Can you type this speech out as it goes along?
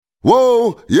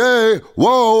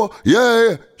whoa,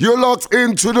 yeah. You're locked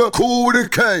into the Kool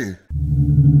K.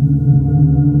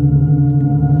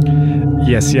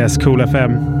 Yes, Kool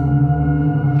FM.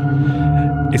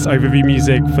 It's overview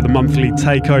music for the monthly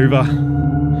takeover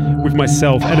with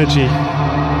myself, Energy,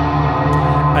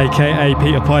 aka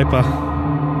Peter Piper.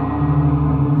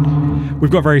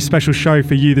 We've got a very special show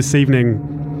for you this evening.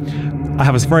 I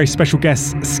have a very special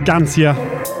guest, Skantia.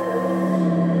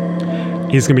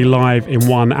 He's going to be live in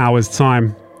 1 hour's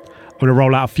time. I'm going to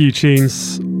roll out a few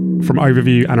tunes from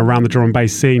overview and around the drum and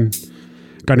bass scene.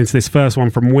 Going into this first one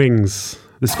from Wings.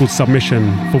 This is called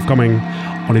Submission, forthcoming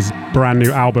on his brand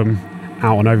new album,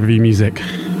 out on Overview Music.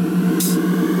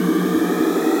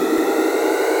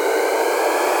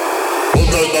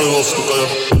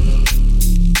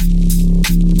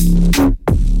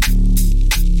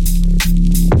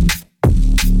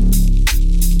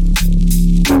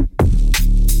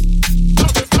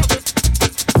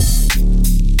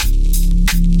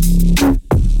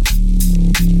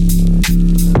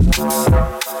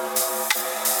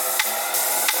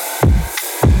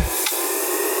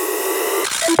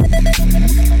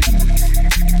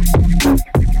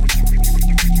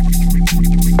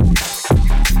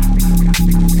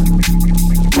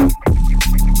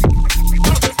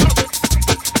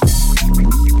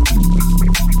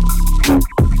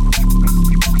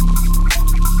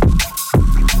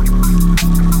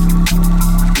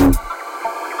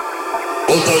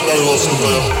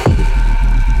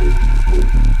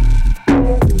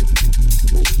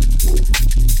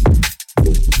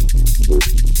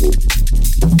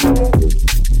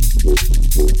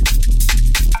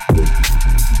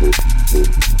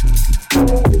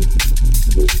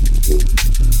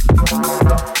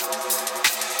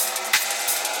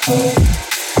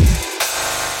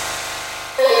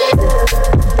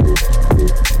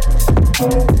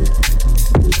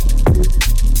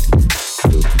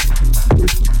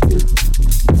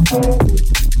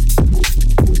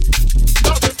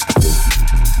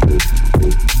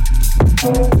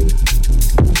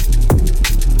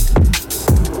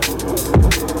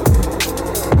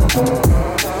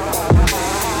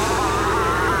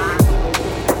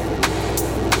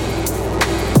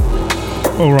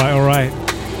 All right.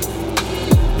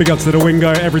 Big up to the Wingo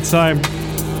every time.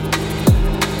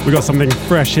 We got something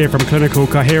fresh here from Clinical,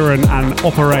 Coherent and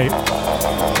Operate.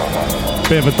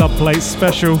 Bit of a dub plate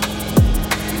special. For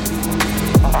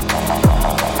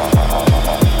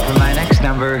my next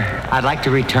number, I'd like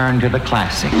to return to the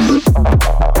classics.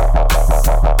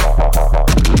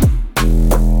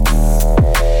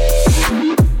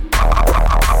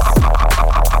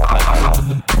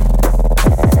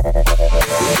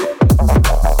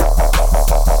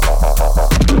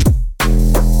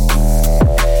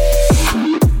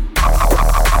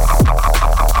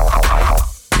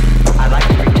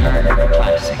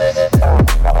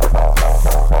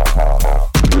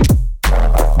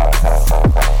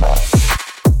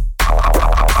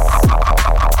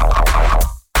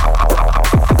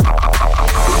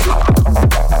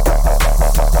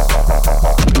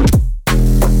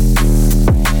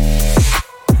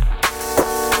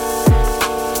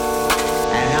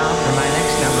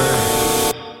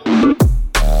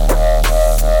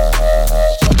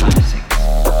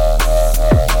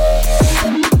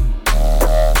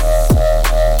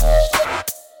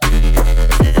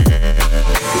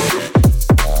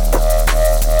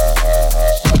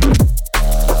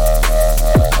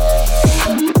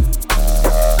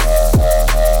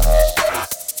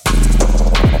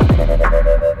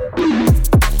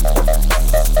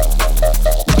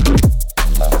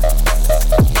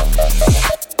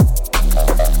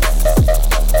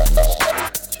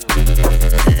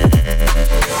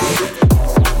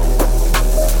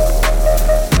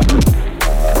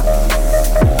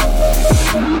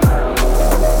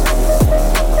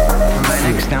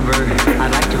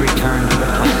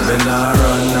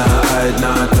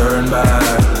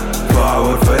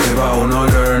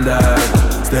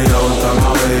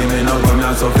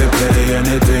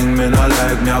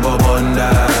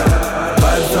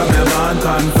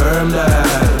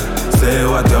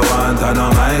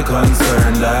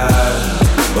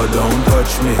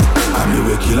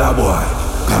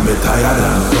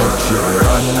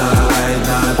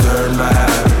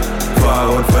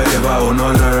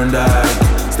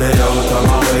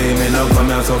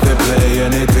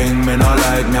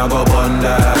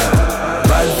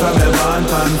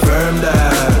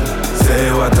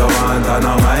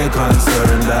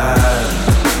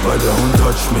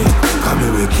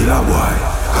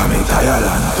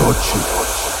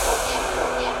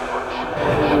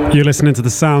 You're listening to the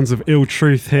sounds of Ill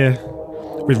Truth here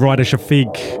with Ryder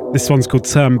Shafiq. This one's called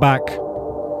Turn Back.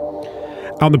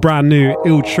 On the brand new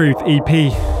Ill Truth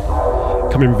EP,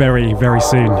 coming very, very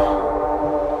soon. Well,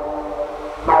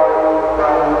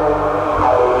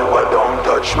 don't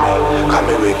touch me, come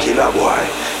here with killer boy,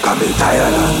 come here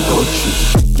tired and touchy.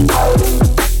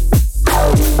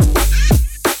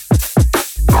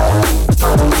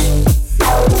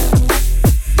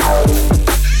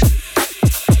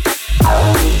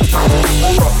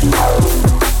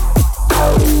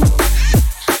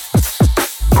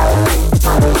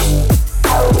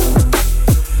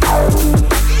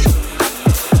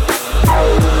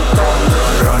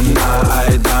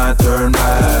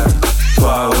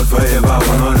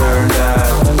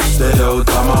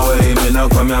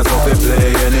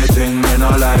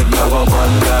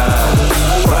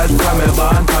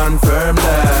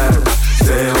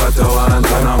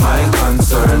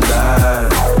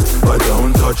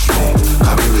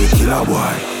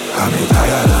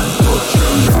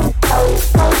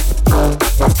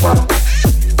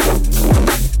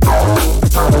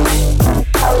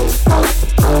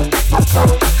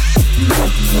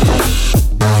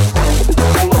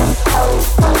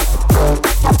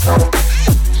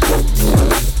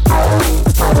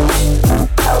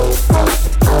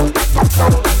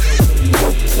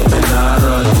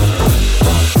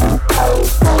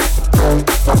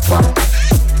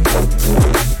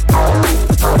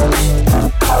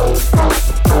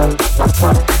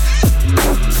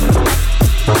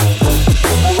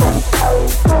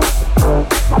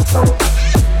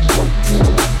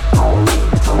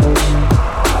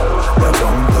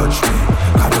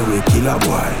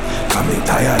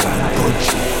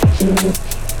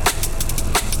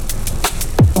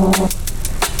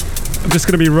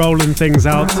 Going to be rolling things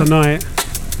out tonight,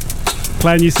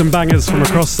 playing you some bangers from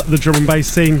across the drum and bass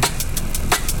scene.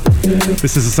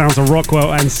 This is the sounds of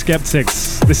Rockwell and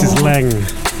Skeptics. This is Leng.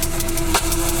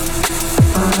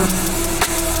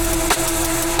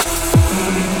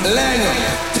 Leng,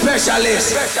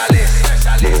 specialist.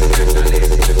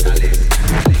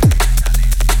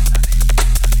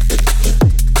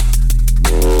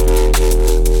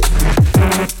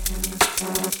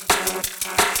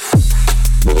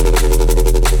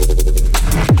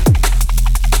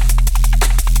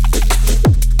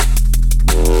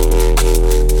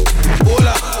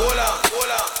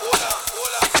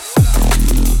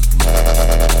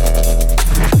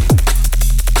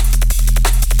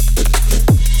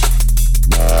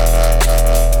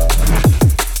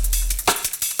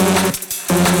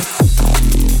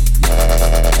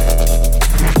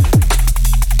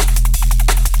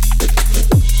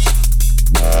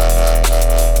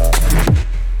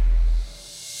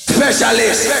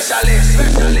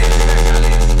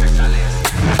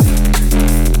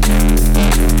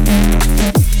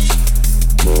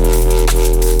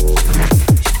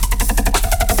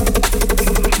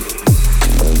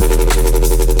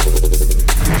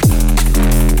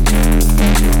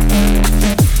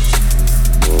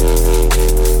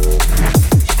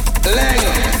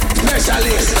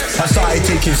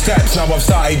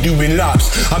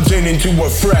 To a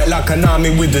threat like an army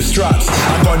with the straps.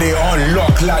 I got it on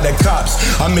lock like the cops.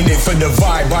 I'm in it for the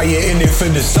vibe, I ain't in it for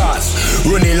the stats.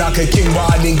 Running like a king,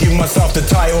 but I didn't give myself the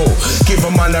title. Give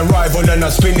a man a rival and I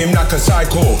spin him like a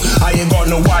cycle. I ain't got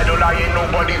no idol, I ain't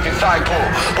nobody's disciple.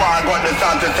 But I got the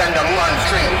sound to send them one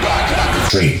straight back like a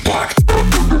straight back.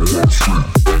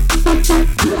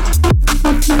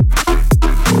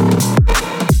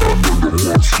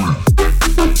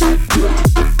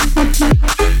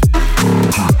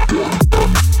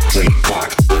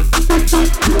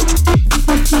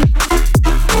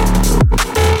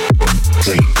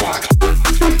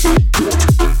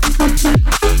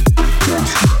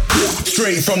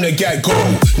 From the get-go,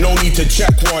 no need to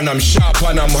check one. I'm sharp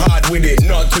and I'm hard with it,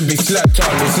 not to be slept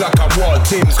on. It's like I wore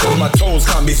Timbs cause my toes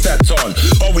can't be stepped on.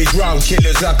 Always round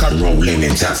killers like I'm rolling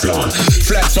in Teflon.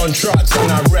 Flex on tracks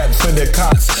and I rep for the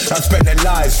cuts. I spend the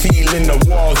lives feeling the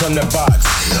walls on the butts.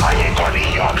 I ain't got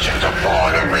the option to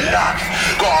fall and relax.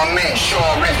 Gotta make sure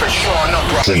it's for sure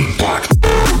not straight back.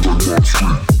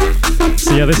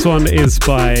 So yeah, this one is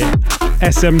by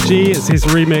SMG. It's his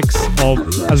remix of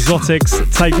Azotic's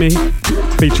Take Me,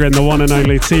 featuring the one and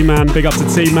only T-Man. Big up to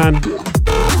T-Man.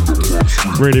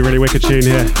 Really, really wicked tune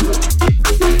here.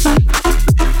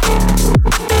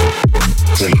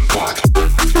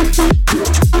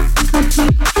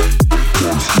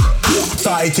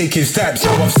 started taking steps,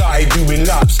 now I've started doing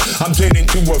laps. I'm turning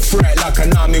to a threat like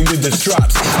an army with the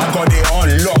straps. I got it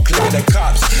on lock like the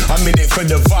cops. I'm in it for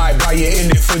the vibe, I ain't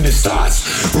in it for the stars.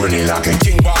 Running like a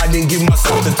king, but I didn't give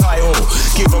myself the title.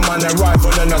 Give a man a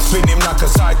rifle and I spin him like a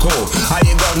cycle. I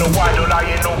ain't got no idol,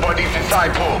 I ain't nobody's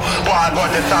disciple. But I got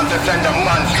the time to send a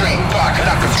man straight back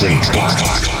like a straight back.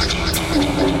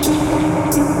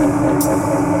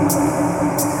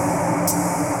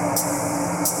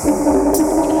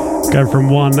 Going from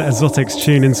one Exotics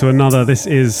tune into another, this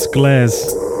is Glares.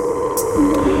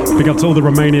 Big up to all the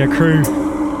Romania crew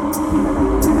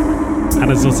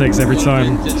and Exotics every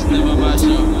time.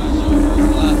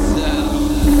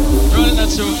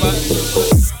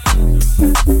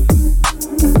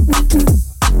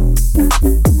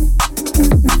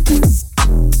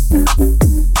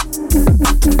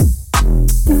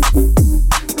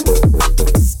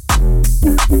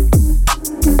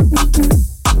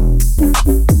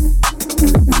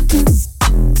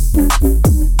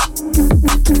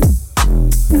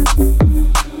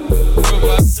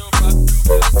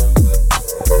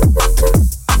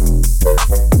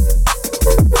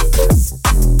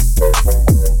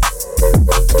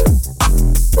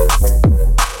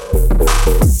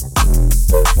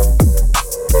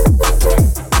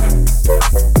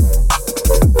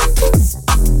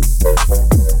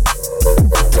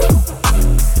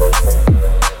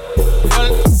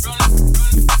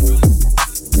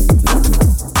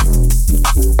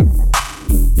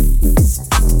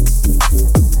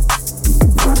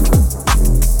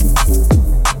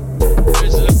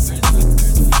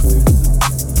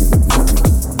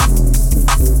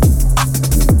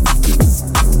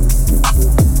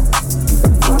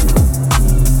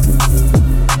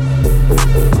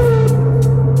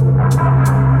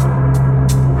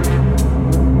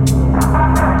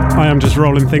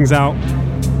 Rolling things out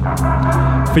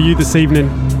for you this evening.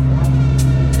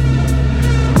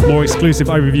 More exclusive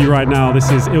overview right now.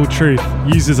 This is Ill Truth,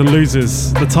 Users and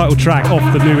Losers, the title track off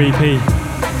the new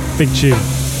EP. Big tune.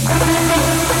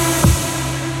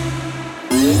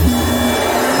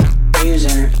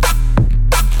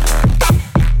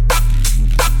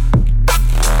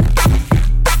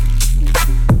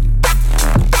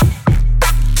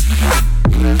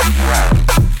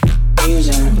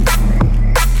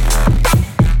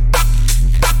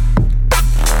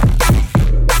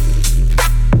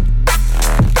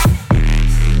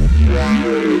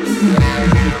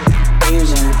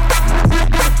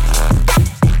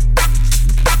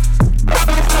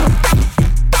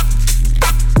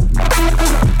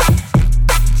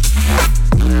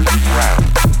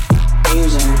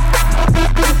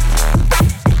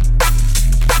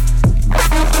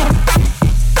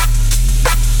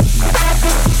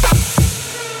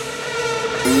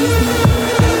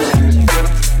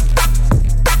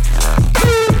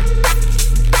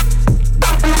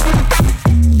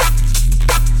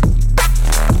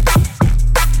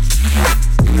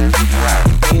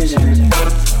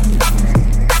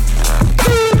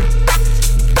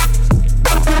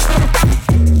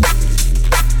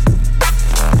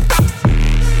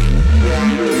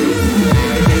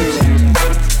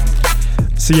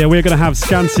 So yeah, we're going to have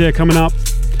Skantia coming up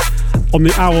on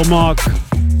the hour mark.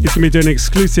 He's going to be doing an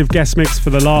exclusive guest mix for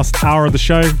the last hour of the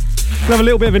show. We'll have a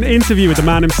little bit of an interview with the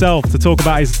man himself to talk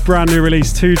about his brand new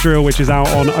release 2 Drill, which is out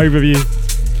on Overview.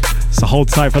 So hold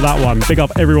tight for that one. Big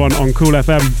up everyone on Kool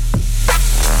FM.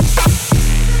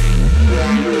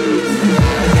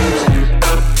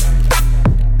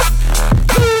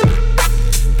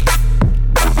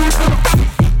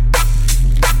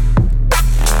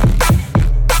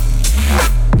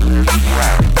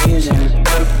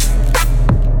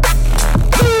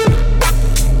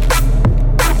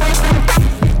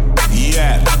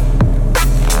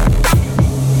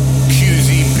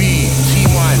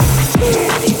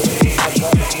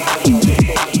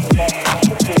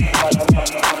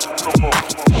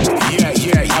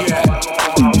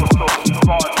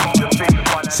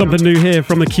 Something new here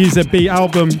from the QZB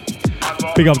album.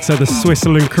 Big up to the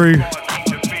Switzerland crew.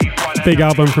 Big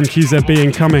album from QZB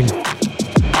incoming.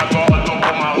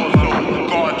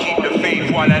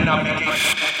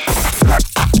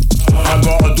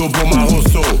 Double my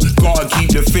hustle, gotta keep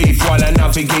the faith while I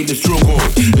navigate the struggle.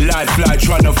 Life like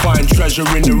trying to find treasure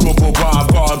in the rubble, but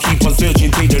I've gotta keep on searching,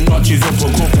 take the notches up a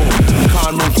couple.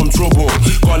 Can't run from trouble,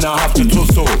 gonna have to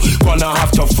tussle, gonna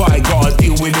have to fight, gotta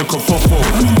deal with the kerfuffle.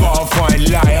 Gotta find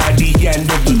light at the end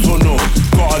of the tunnel,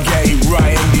 gotta get it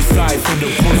right and decide for the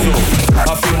puzzle.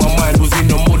 I think my mind was in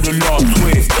the muddle last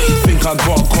twist, think I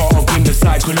got caught up in the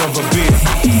cycle of a bit.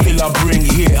 Still I bring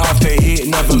hit after hit,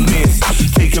 never miss.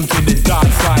 Take him to the dark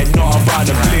side, not about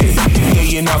the bliss.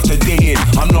 Day in after day in,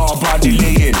 I'm not about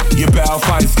delaying. You better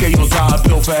find scales that are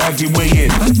built for heavy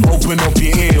weighing. Open up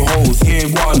your ear holes, hear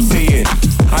what I'm saying.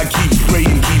 I keep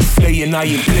spraying, keep slaying, I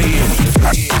ain't playing.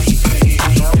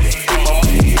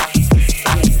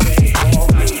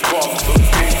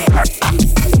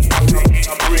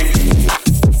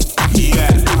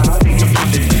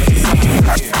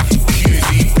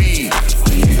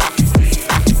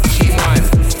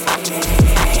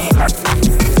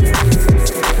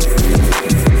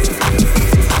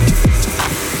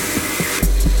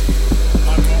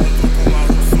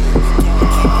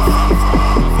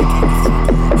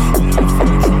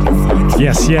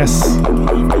 Yes, yes.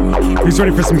 Who's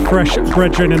ready for some fresh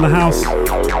brethren in the house?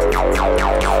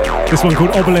 This one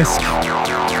called Obelisk.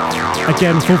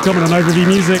 Again, forthcoming on Overview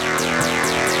Music.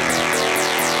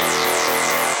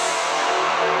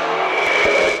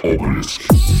 Obelisk.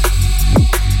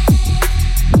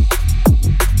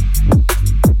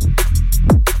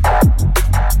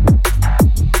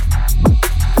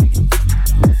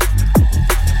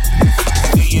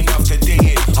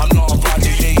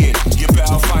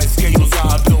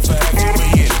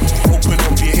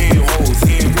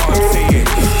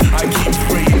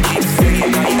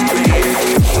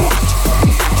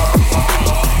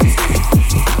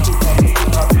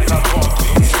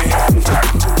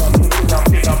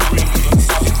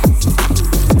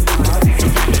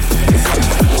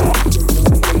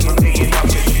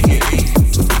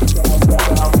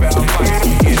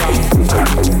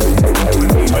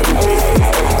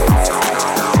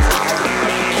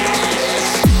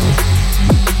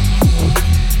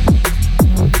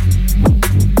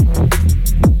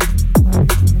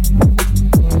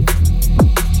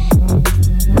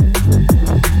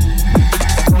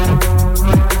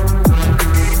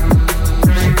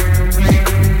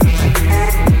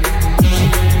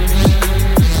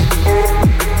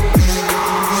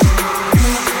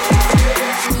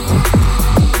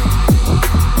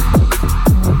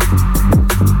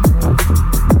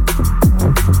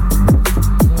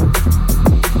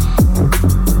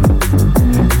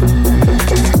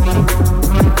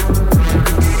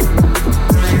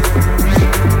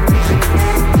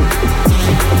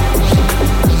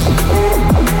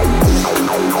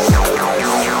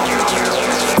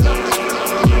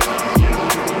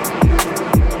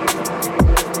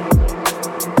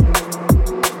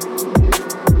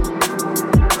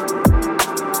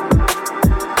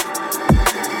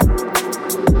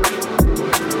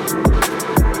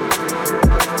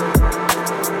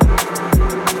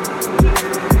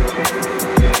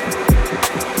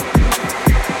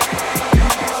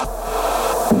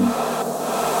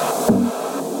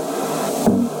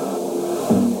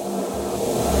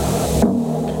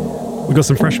 We've got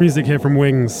some fresh music here from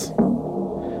Wings.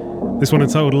 This one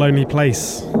entitled Lonely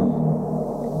Place.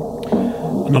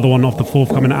 Another one off the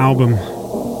forthcoming album.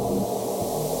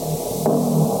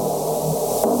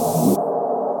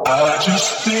 I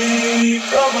just think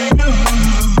of you.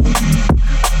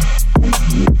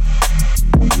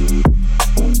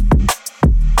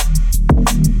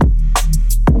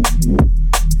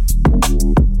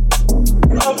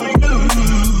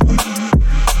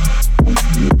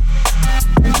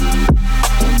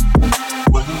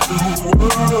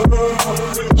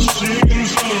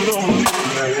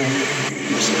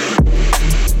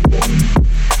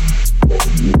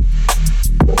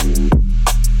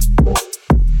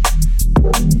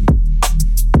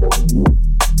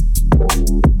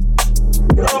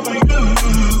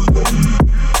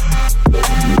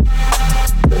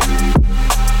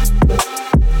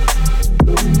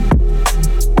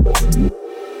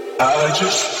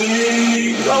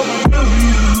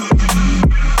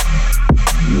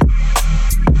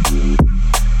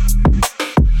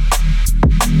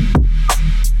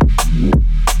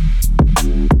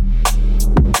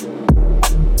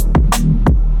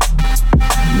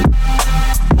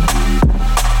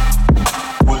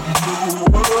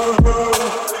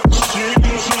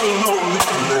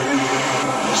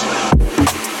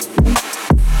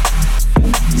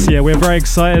 Very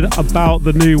excited about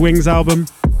the new Wings album.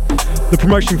 The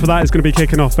promotion for that is going to be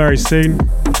kicking off very soon.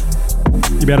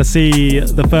 You'll be able to see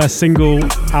the first single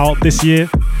out this year,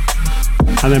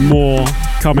 and then more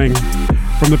coming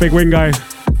from the big Wingo.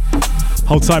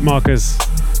 Hold tight, markers.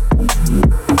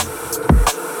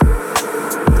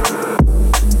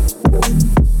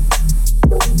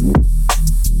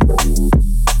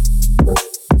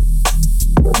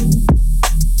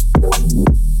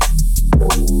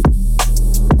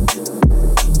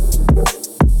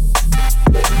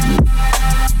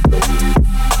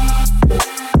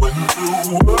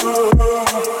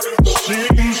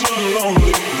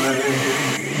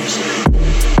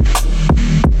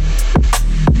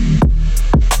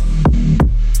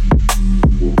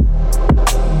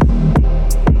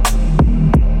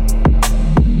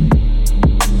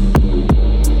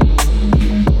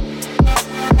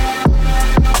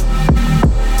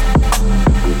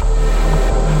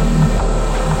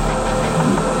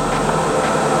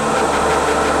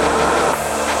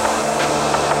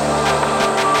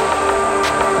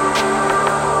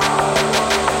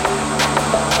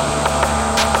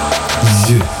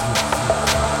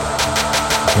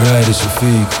 Ryder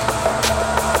Shafiq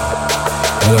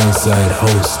alongside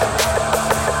host.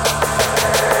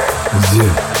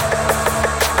 Yeah.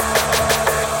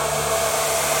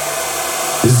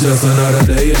 It's just another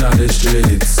day in the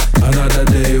streets. Another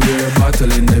day we're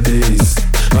battling the beast.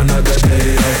 Another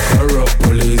day of corrupt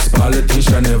police.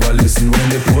 Politicians never listen when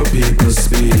the poor people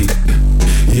speak.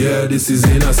 Yeah, this is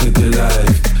inner city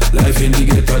life. Life in the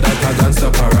ghetto, that a gangster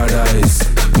paradise.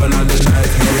 Gone on the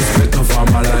night, no respect no for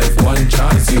my life. One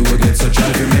chance you will get, so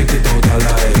try to make it out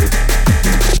alive.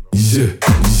 Yeah,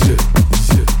 yeah,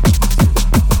 yeah.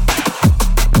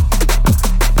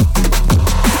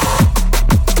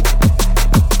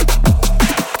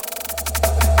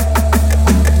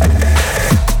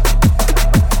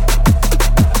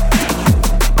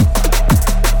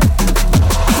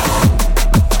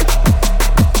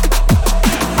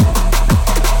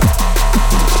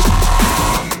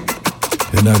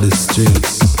 In the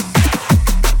streets,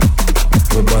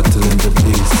 we're battling the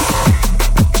beast.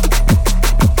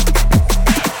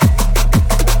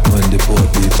 When the poor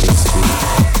people speak,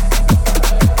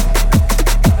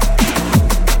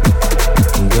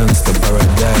 gangsta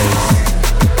paradise.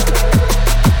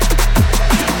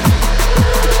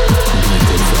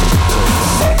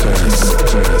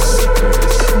 Curse.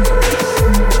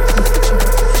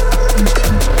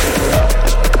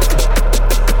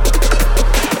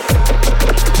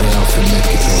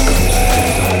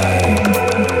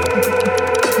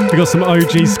 We got some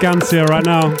OG Skantia right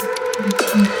now.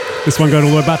 This one going all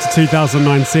the way back to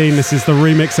 2019. This is the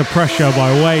remix of Pressure by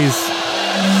Waze.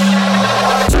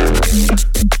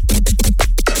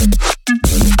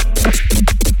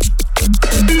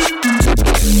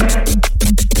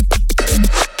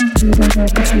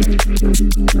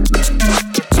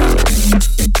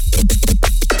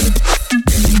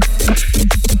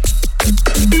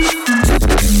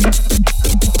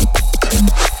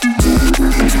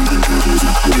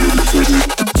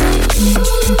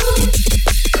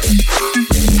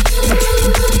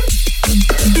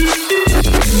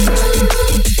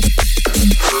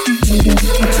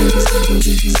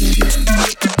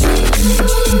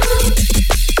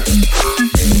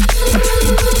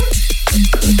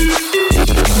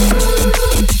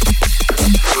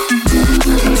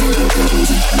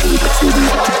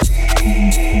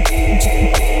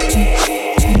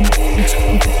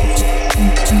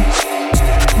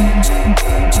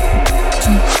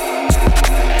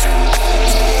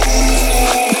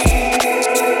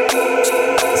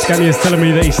 Skantia's telling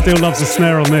me that he still loves the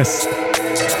snare on this.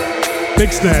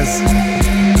 Big snares.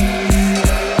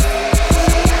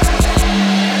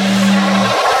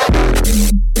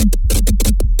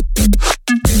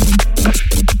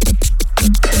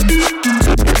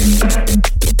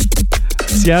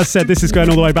 So yeah, as I said, this is going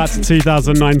all the way back to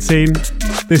 2019.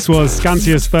 This was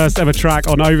Skantia's first ever track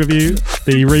on Overview,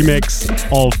 the remix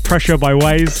of Pressure by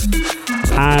Waze.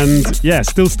 And yeah,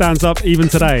 still stands up even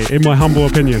today, in my humble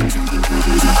opinion.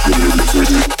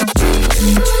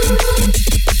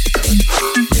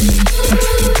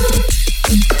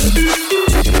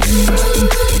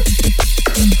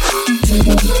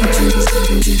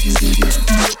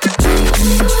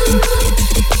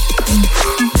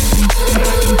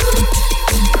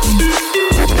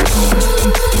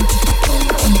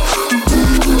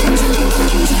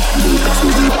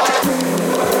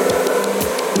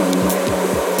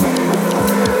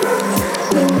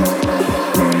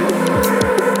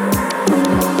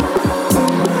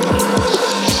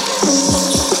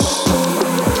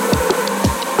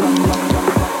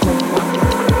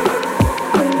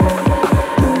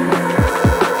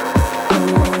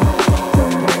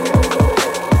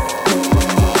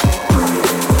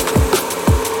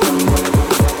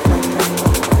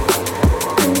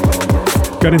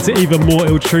 Going into even more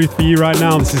ill truth for you right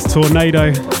now. This is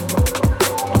Tornado.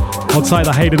 Hold tight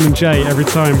to Hayden and Jay every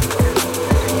time.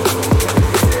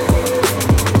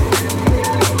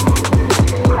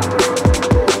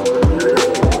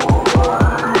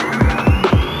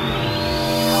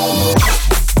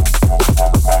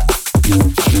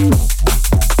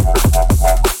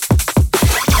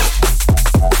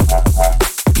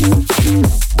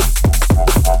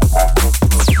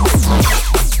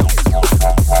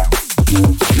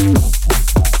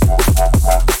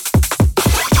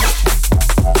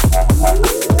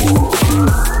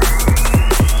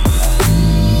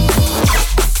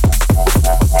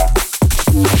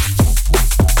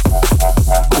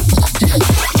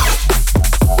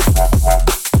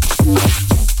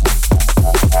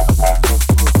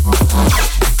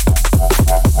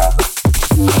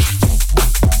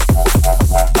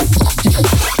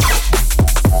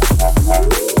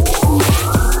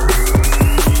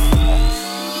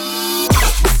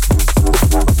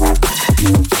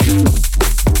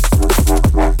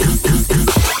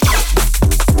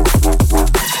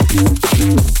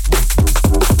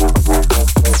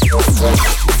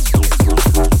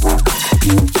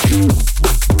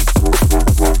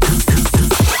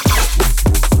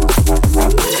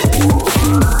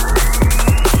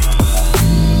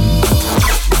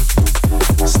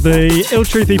 Ill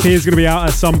Truth EP is going to be out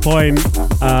at some point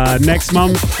next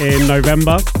month in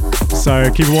November,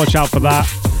 so keep a watch out for that.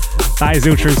 That is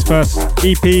Ill Truth's first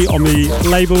EP on the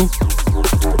label,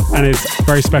 and it's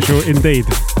very special indeed.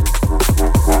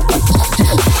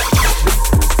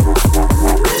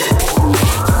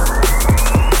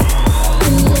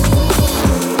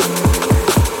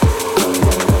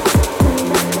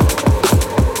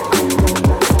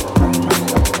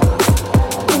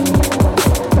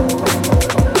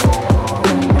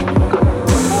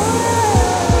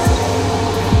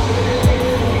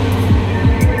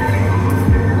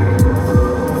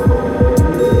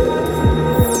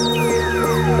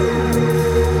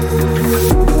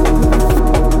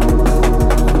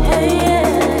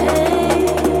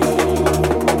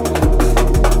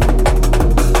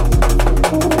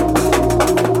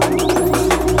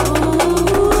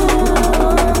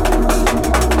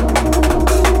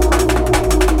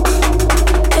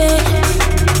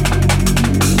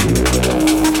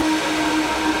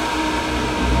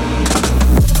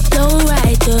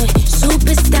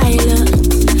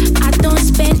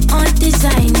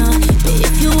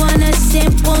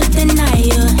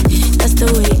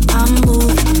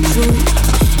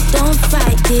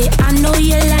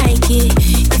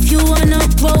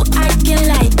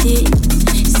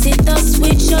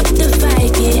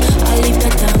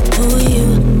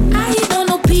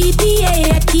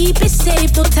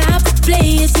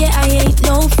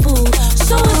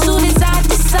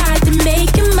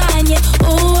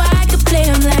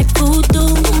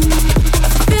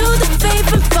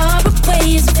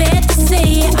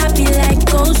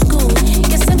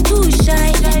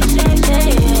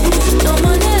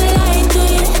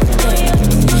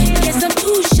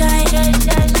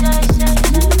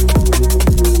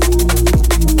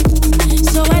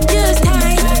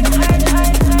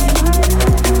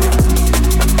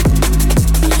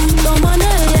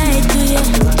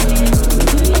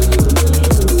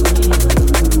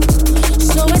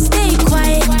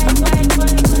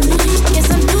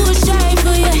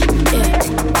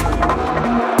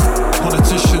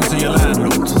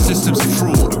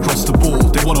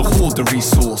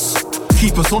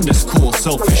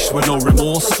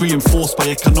 Reinforced by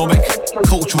economic,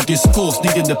 cultural discourse,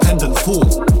 need independent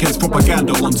thought against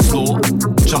propaganda onslaught.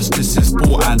 Justice is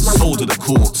bought and sold to the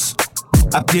courts.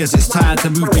 Appears it's time to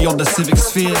move beyond the civic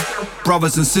sphere.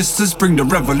 Brothers and sisters, bring the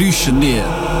revolution near.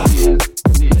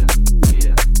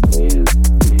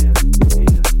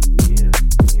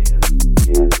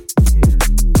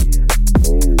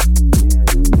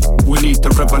 We need the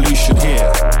revolution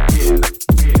here.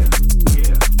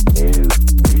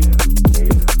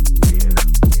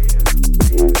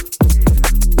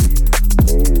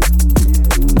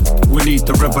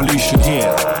 Revolution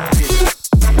here.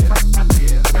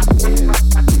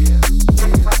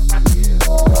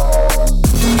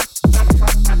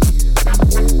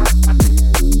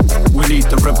 We need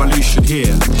the revolution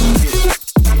here.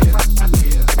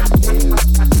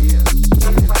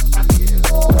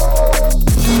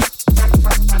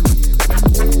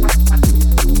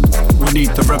 We need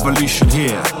the revolution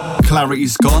here.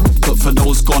 Clarity's gone, but for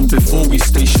those gone before, we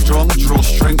stay strong. Draw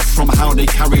strength from how they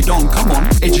carried on. Come on,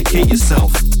 educate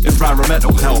yourself.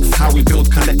 Environmental health, how we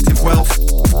build collective wealth.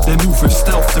 They move with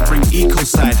stealth to bring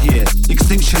ecocide here.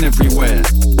 Extinction everywhere.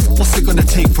 What's it gonna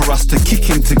take for us to kick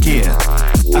into gear?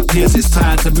 Appears it's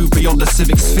time to move beyond the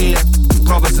civic sphere.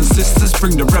 Brothers and sisters,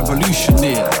 bring the revolution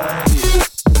near.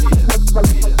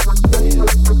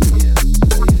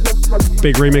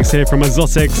 Big remix here from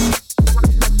Exotics.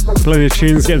 Plenty of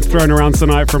tunes getting thrown around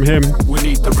tonight from him. We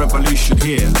need the revolution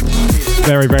here.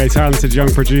 Very, very talented young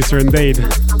producer indeed.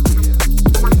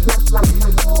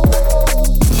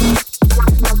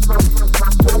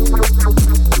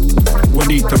 We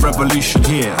need the revolution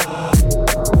here.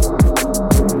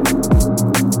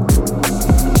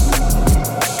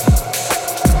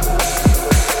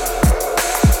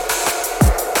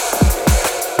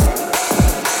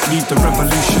 Need the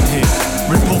revolution here.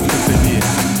 Rip off the veneer.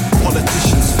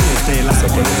 Politicians fear daylight.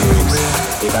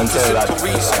 You can tell that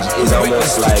it's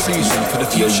almost like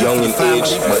you're young in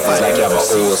age, but it's like you have an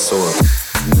old soul.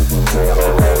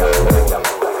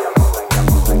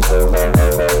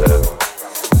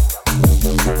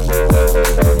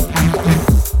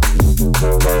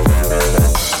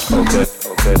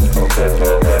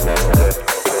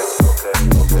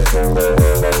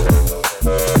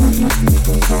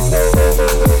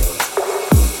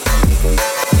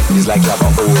 It's like you have an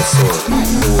old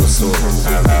soul,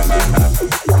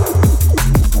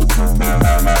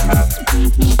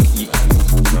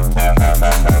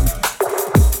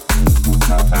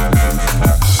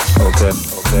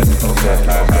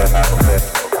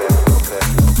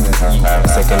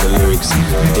 second the lyrics,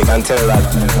 you can tell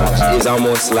that it's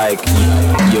almost like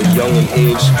you're young in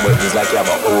age, but it's like you have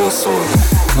an old soul.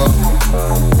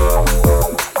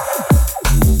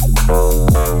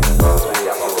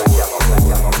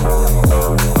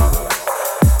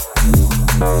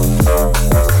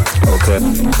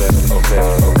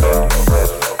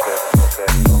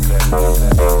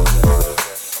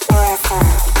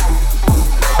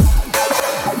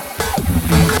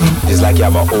 It's like you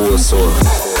have an old soul.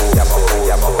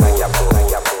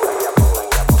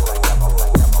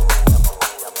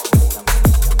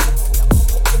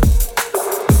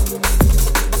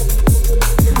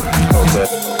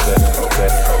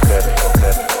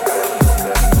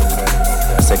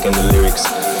 Second the lyrics,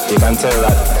 you can tell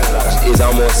that it's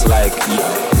almost like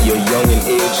you're young in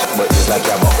age, but it's like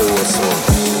you have an old soul.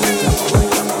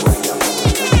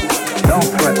 Don't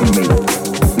threaten me.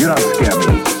 You don't scare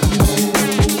me.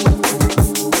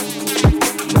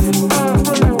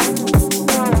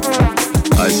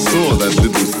 I saw that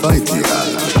little fight you had.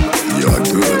 You are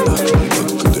good, but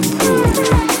could improve.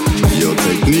 Your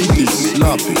technique is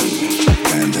sloppy,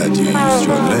 and had you used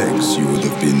your legs, you would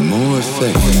have been more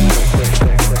effective.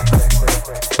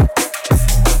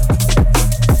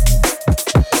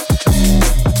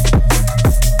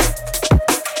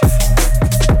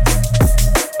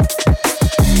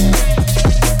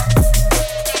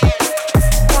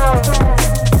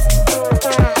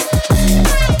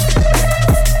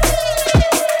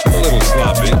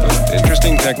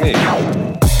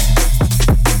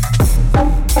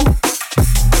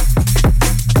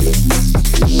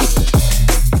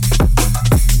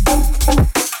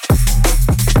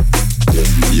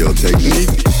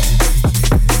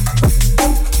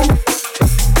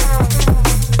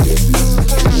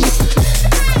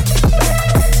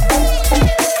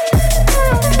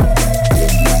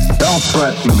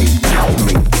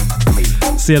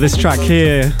 So yeah, this track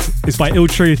here is by Ill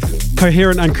Truth,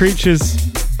 Coherent and Creatures.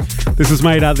 This was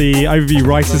made at the Overview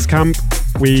Writers Camp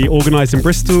we organised in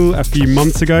Bristol a few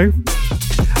months ago.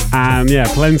 And yeah,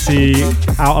 plenty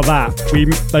out of that.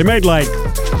 They made like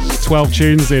 12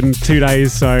 tunes in 2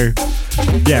 days, so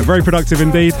yeah, very productive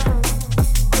indeed.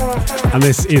 And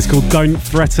this is called Don't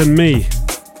Threaten Me.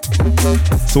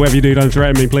 So whatever you do, don't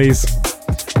threaten me, please.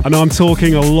 I know I'm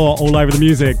talking a lot all over the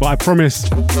music, but I promise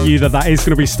you that is going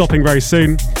to be stopping very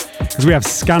soon because we have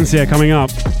Skantia coming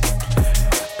up.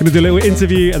 Going to do a little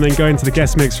interview and then go into the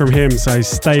guest mix from him, so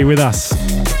stay with us. A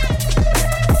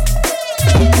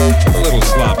little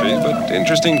sloppy, but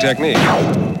interesting technique.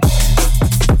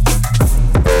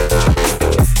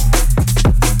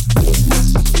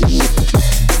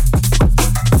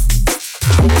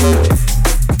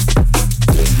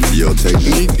 Your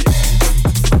technique.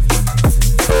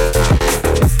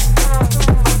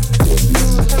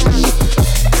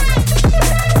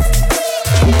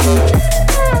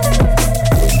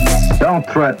 Don't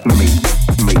threaten me.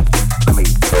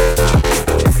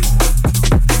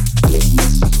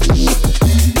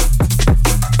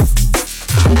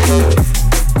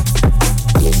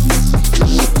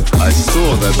 I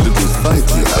saw that little fight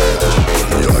you had.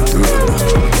 You are good,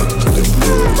 but could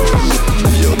improve.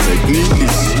 Your technique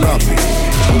is sloppy.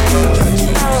 Had you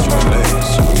used your legs,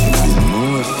 you would have been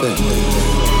more effective.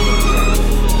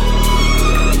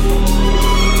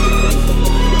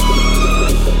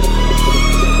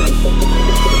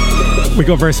 We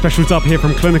got a very special dub here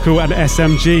from Clinical and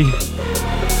SMG.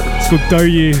 It's called Do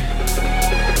You.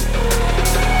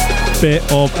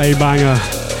 Bit of a banger.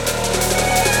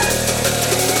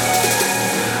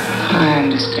 I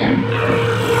understand.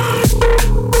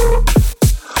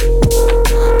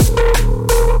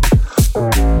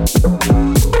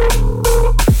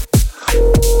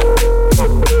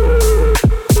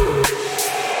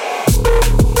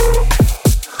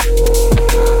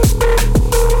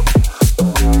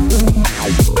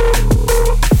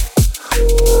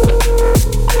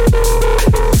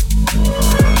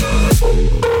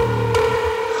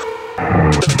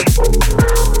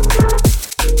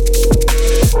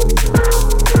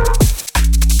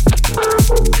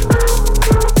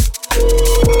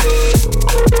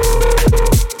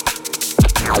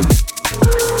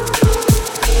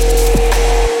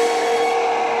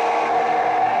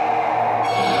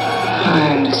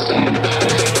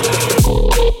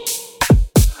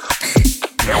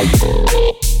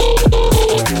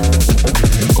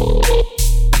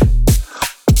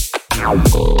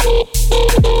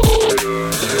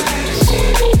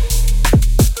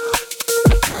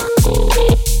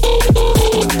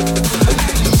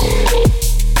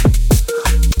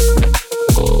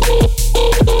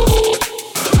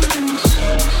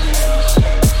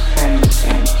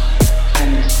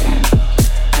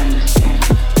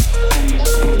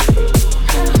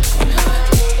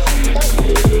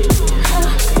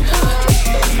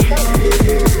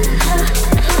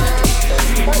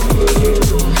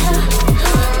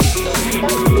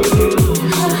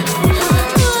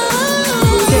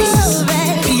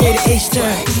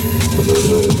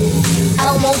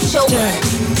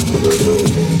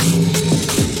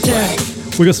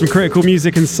 We got some critical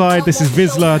music inside. This is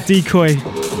Vizsla, Decoy.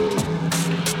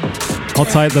 I'll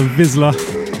type the Vizsla.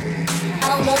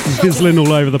 Vizzling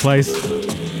all over the place.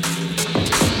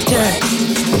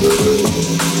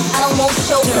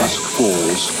 Dusk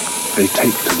falls, they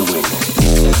take to the wind.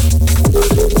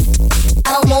 I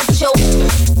don't want choke.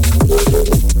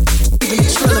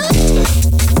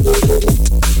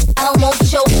 I don't want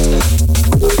choke.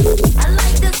 I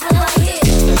like this one right here.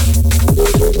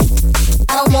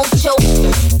 I don't want choke.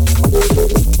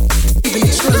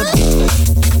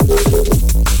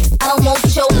 I don't want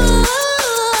choke.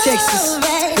 Texas.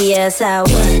 Yes, I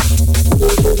will.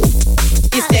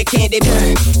 It's that candy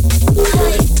burn.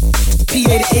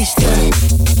 PA to H turn.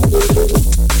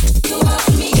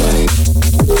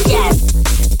 Yes.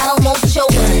 I don't want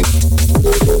choke.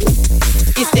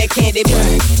 It's that candy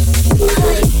burn.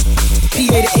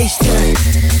 PA to H turn.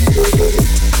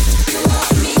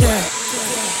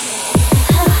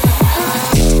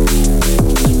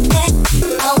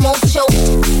 I don't want choke.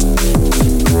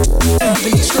 I don't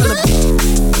want choke.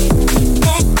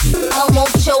 I don't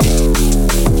want choke.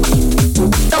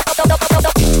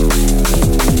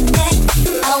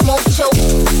 I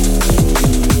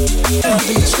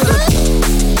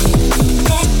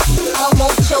don't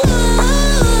want choke.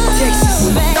 Texas.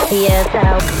 Yes,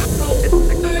 out.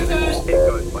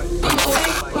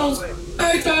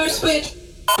 Switch.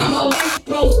 I'm always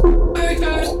bros. I'm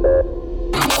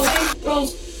always bros.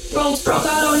 Bros,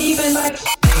 I don't even like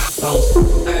bros.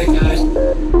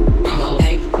 I'm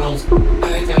always bros.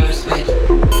 Switch.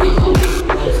 I'm always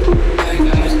bros.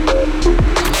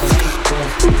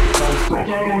 I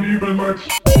don't even like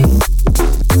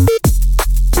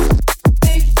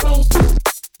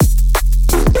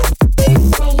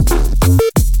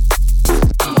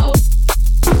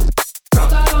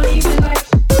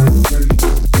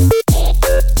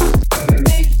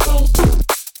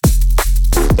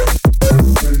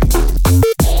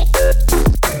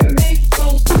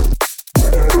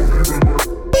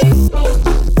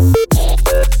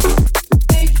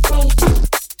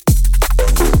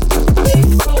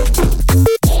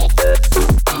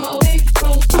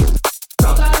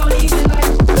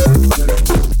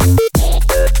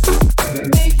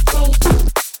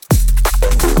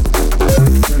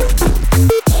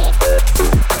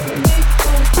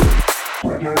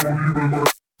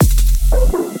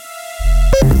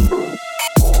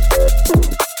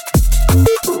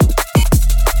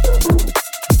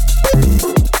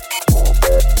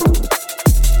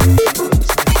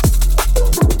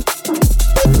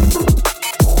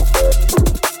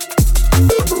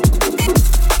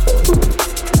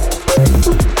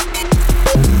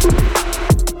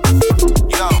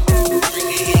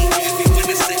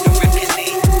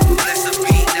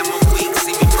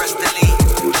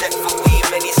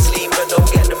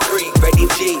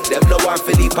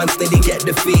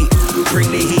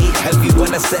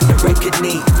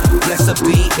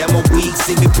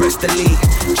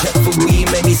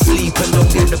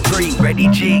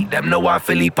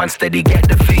Philippe and steady get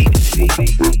the feet.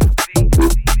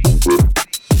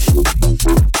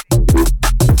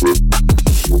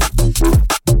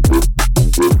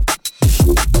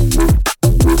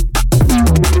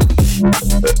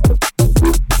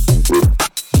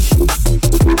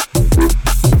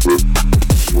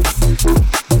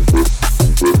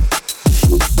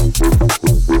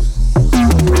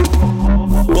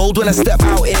 Bold when I step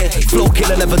out here, flow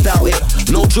killer, never doubt it.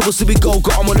 No trouble, so we go,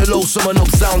 got on the low, someone up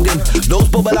sounding. Those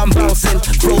bubble I'm bouncing,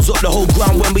 froze up the whole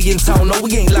ground when we in town. No,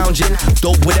 we ain't lounging.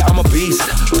 Dope with it, I'm a beast.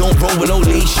 Don't roll with no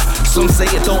leash. Some say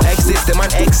it don't exist, then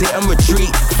man exit and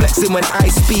retreat. Flexing when I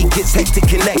speak, it's hectic,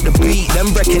 connect the beat.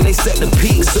 Them reckon they set the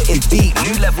peak, sitting deep.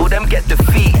 New level, them get the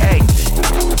feet, hey.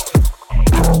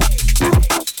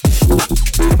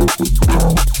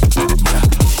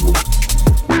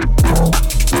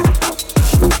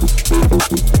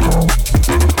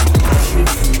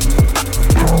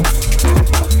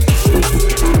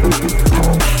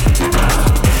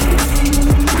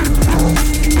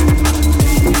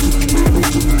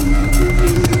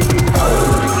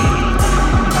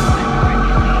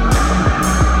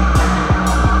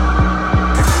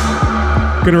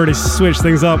 Gonna really switch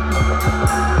things up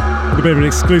with a bit of an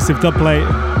exclusive dub plate.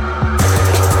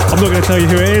 I'm not gonna tell you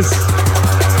who it is.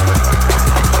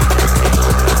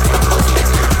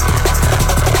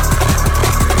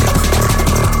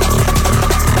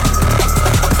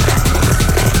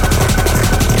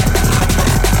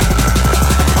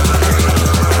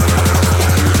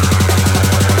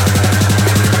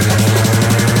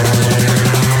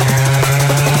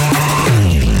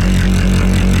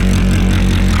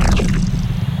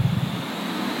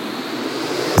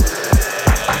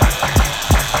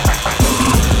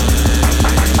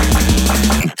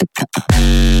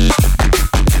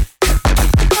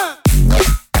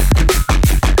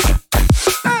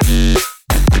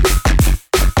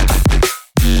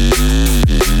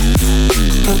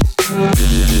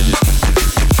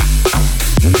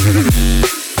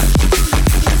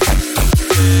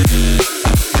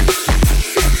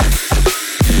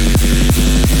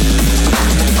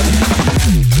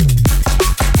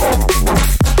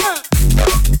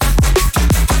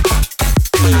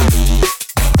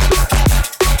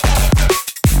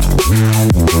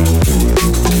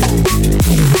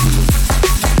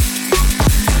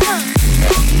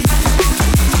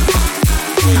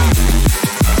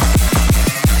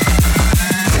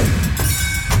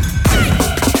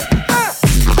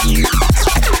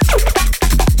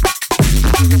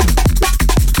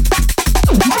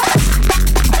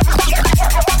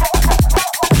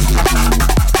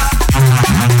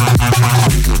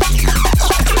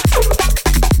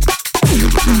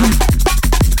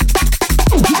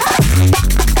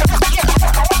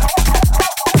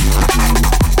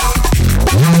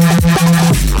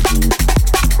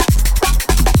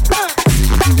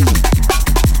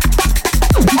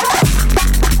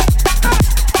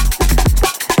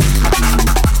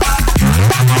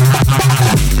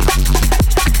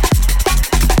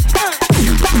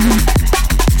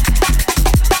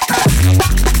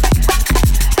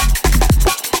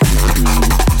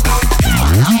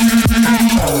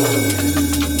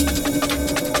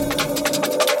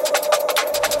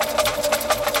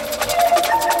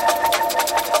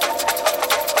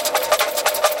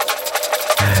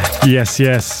 Yes.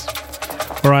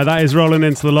 All right, that is rolling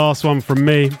into the last one from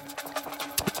me.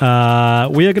 We are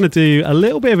going to do a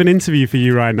little bit of an interview for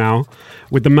you right now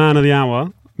with the man of the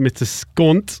hour, Mr.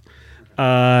 Skont.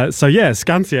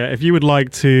 Skantia, if you would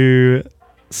like to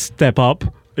step up.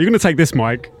 Are you going to take this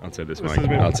mic? I'll take this mic.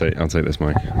 I'll take this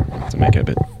mic to make it a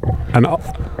bit. And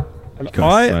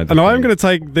I'm going to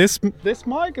take this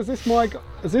mic. Is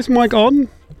this mic on?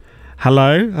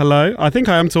 Hello. I think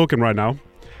I am talking right now.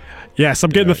 Yes, I'm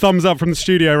getting the thumbs up from the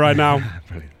studio right now.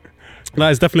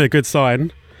 That is definitely a good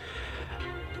sign.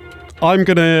 I'm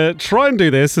gonna try and do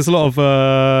this. There's a lot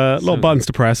of buttons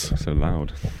to press. So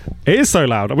loud. It is so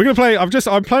loud. We're gonna play. I'm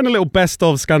playing a little best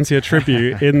of Skantia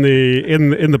tribute in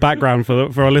the background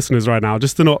for our listeners right now,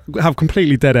 just to not have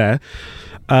completely dead air.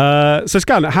 So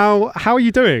Skan, how are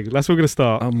you doing? That's where we're gonna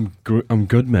start. I'm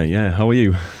good, mate. Yeah. How are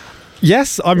you?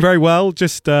 Yes, I'm very well.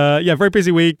 Just very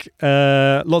busy week.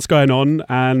 Lots going on,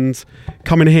 and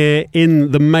coming here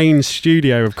in the main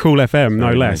studio of Kool FM,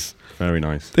 no less. Very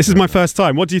nice. This is my first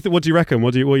time. What do you reckon?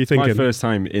 What are you thinking? My first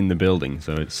time in the building,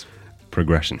 so it's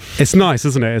progression. It's nice,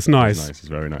 isn't it? It's nice. It's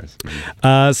very nice.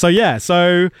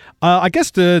 I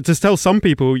guess to tell some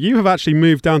people, you have actually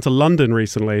moved down to London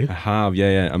recently. I have,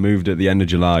 yeah. I moved at the end of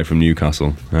July from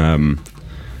Newcastle.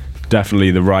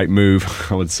 Definitely the right move,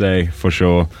 I would say, for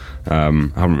sure. I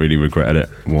haven't really regretted it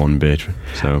one bit.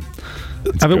 So,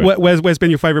 where's been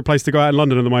your favourite place to go out in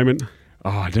London at the moment? Oh,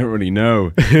 I don't really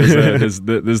know. There's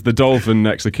the Dolphin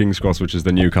next to King's Cross, which is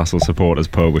the Newcastle supporters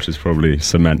pub, which is probably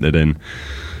cemented in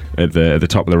at the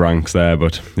top of the ranks there.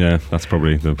 But yeah, that's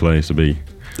probably the place to be.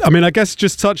 I mean, I guess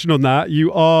just touching on that,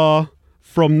 you are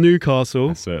from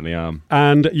Newcastle. I certainly am.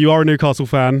 And you are a Newcastle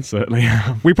fan. Certainly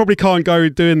am. We probably can't go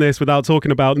doing this without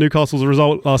talking about Newcastle's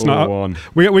result last night.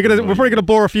 We're probably gonna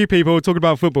bore a few people talking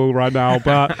about football right now,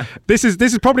 but this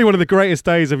is probably one of the greatest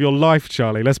days of your life,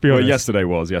 Charlie. Let's be honest. Well, yesterday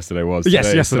was.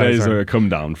 Yes, Today's a come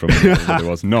down from it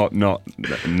was not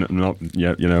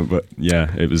yeah, you know, but yeah,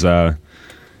 it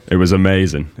was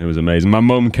amazing. It was amazing. My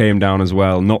mum came down as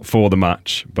well, not for the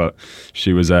match, but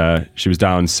she was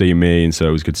down seeing me, and so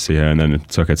it was good to see her. And then I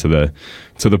took her to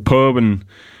the pub, and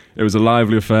it was a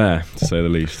lively affair, to say the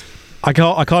least. I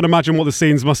can't imagine what the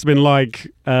scenes must have been like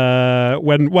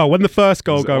when the first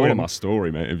goal go in. All my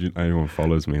story, mate. If anyone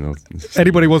follows me,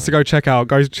 anybody wants to go check out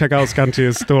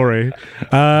Skantia's story.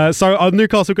 So are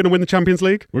Newcastle going to win the Champions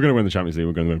League? We're going to win the Champions League.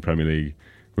 We're going to win Premier League.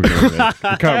 We're going to win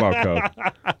the Carabao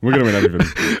Cup. We're going to win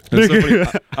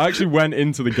everything. I actually went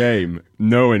into the game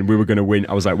knowing we were going to win.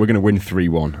 I was like, we're going to win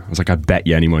 3-1. I was like, I'd bet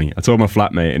you any money. I told my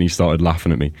flatmate, and he started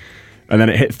laughing at me. And then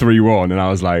it hit 3-1, and I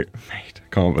was like, mate, I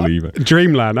can't believe it.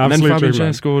 Dreamland, absolute dreamland. And then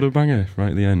Fabian scored a banger right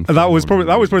at the end. That was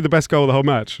probably the best goal of the whole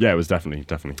match. Yeah, it was definitely.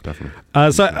 I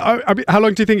mean, how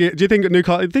long do you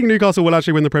think Newcastle will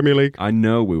actually win the Premier League? I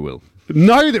know we will.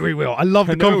 Know that we will. I love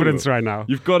the confidence right now.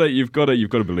 You've got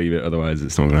to believe it. Otherwise,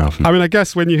 it's not going to happen. I mean, I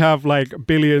guess when you have like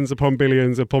billions upon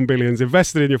billions upon billions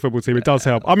invested in your football team, it does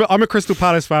help. I'm a Crystal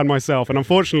Palace fan myself, and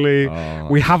unfortunately,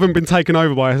 we haven't been taken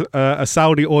over by a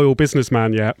Saudi oil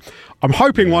businessman yet. I'm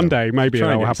hoping one day maybe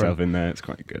that will happen. In there, it's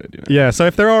quite good. You know? Yeah. So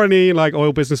if there are any like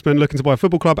oil businessmen looking to buy a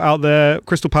football club out there,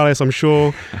 Crystal Palace, I'm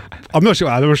sure. I'm not sure.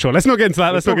 Let's not get into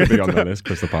that. Let's not get into on that list.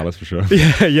 Crystal Palace for sure.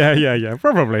 Yeah.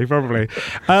 Probably.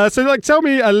 So like, tell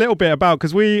me a little bit about,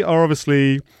 because we are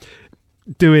obviously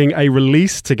doing a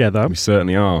release together. We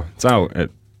certainly are. It's out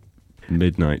at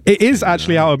midnight. It is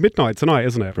actually out at midnight tonight,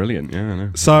 isn't it? Brilliant, yeah, I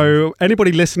know. So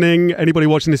anybody listening, anybody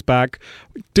watching this back,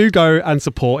 do go and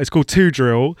support. It's called Two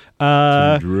Drill.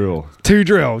 Two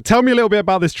Drill. Tell me a little bit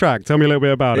about this track. Tell me a little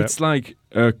bit about it. It's like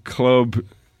a club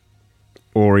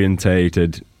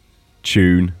orientated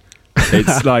tune.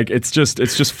 It's like it's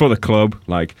just for the club.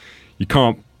 Like, you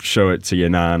can't show it to your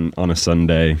nan on a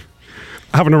Sunday.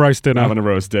 Having a roast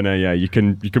dinner, yeah. You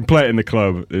can play it in the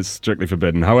club. It's strictly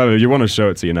forbidden. However, if you want to show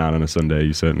it to your nan on a Sunday,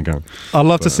 you certainly can. I'd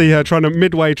love to see her trying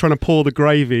to pour the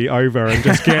gravy over and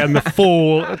just getting the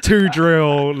full Two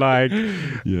Drill, like.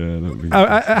 Yeah, that would be.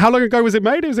 How long ago was it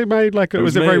made? Was it very recently? It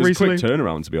was a quick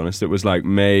turnaround, to be honest. It was like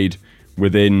made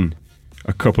within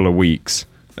a couple of weeks,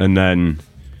 and then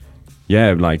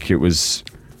it was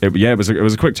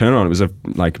a quick turnaround. It was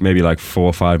maybe 4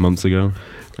 or 5 months ago.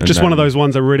 Just one of those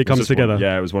ones that really comes together.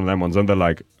 It was one of them ones. And they're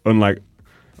like, unlike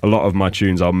a lot of my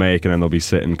tunes I'll make and then they'll be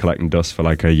sitting collecting dust for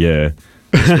like a year.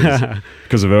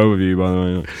 Because of Overview, by the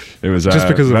way. It was just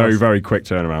because of very, very quick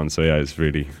turnaround. So yeah, it's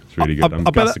really good. I'm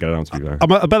glad to get it out, to be fair. I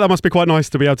bet that must be quite nice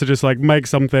to be able to just like make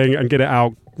something and get it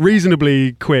out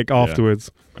reasonably quick afterwards.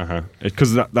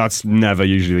 Because that's never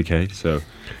usually the case. So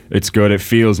it's good. It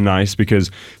feels nice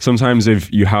because sometimes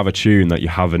if you have a tune that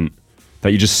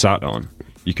you just sat on,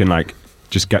 you can like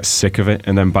just get sick of it,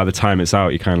 and then by the time it's out,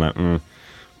 you're kind of like,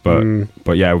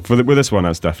 But yeah, with this one,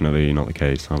 that's definitely not the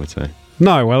case, I would say.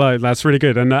 No, well, that's really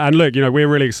good. And look, we're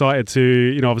really excited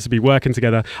to, obviously be working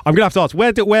together. I'm going to have to ask,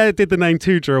 where did the name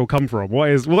 2 Drill come from?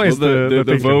 What is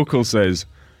the vocal says,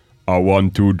 I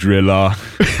want to driller.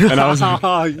 And I was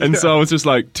and so I was just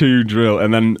like 2 Drill.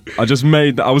 And then I just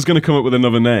I was going to come up with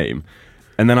another name.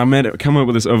 And then I come up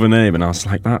with this other name, and I was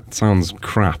like, that sounds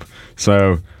crap.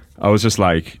 So I was just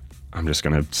like, I'm just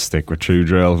going to stick with True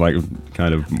Drill, like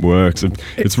kind of works.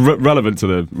 It's relevant to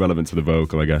the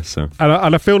vocal, I guess. So.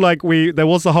 And I feel like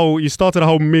you started a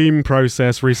whole meme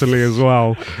process recently as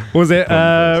well. Was it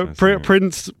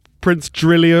Prince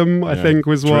Drillium, I think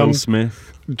was one.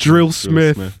 Drill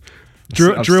Smith.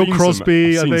 Drill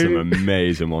Crosby. I've seen some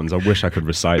amazing ones. I wish I could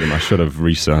recite them. I should have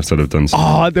researched. I should have done some.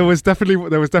 Oh, there was definitely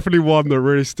one that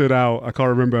really stood out. I can't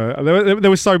remember. There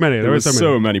were so many. There were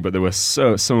so many, but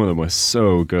some of them were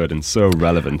so good and so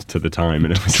relevant to the time.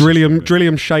 And it was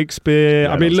Drillium Shakespeare.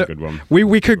 Yeah, I mean, look, a good one.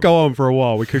 we could go on for a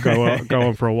while. Go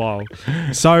on for a while.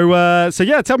 So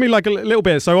yeah, tell me like a little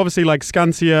bit. So obviously like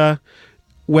Skantia.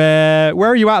 Where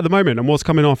are you at the moment, and what's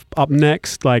coming up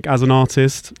next, like as an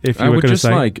artist? If you were going to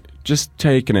say, just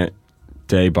taking it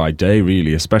day by day,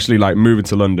 really. Especially like moving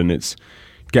to London, it's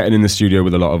getting in the studio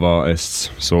with a lot of artists,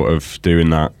 sort of doing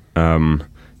that.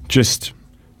 Just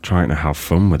trying to have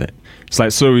fun with it. It's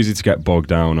like so easy to get bogged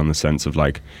down on the sense of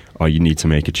like, oh, you need to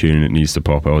make a tune and it needs to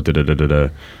pop, or da da da da da.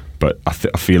 But I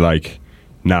feel like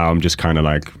now I'm just kind of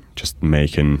like just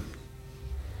making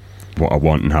what I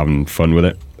want and having fun with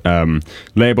it.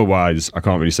 Label wise, I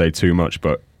can't really say too much,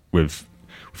 but we've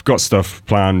got stuff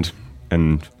planned,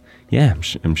 and yeah,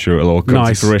 I'm sure it'll all come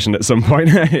to fruition at some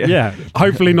point. Yeah,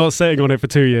 hopefully not sitting on it for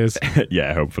 2 years.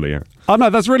 Yeah, hopefully. Yeah. Oh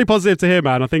no, that's really positive to hear,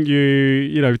 man. I think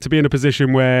you know to be in a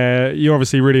position where you're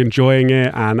obviously really enjoying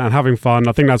it and having fun.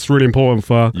 I think that's really important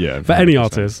for any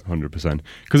artist. 100%,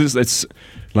 because it's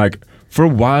like for a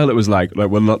while it was like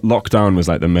when lockdown was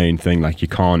like the main thing. Like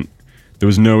there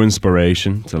was no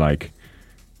inspiration to like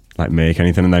make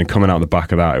anything, and then coming out the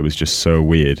back of that, it was just so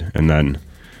weird. And then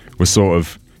we're sort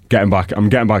of I'm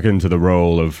getting back into the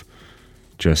role of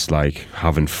just like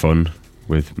having fun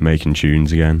with making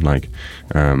tunes again. Like,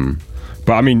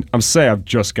 but I mean, I'm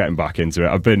just getting back into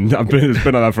it. It's been like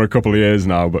that for a couple of years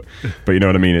now, but you know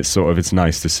what I mean. It's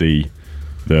nice to see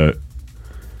the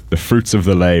fruits of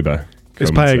the labour. It's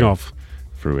paying off.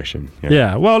 Fruition.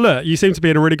 Yeah. Well, look, you seem to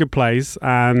be in a really good place,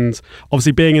 and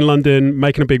obviously being in London,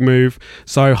 making a big move.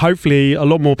 So hopefully a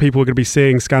lot more people are going to be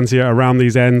seeing Skantia around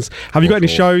these ends. Have you got any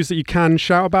shows that you can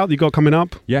shout about that you got coming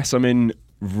up? Yes, I'm in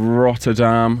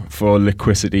Rotterdam for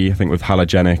Liquidity, I think, with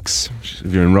Halogenics.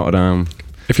 If you're in Rotterdam.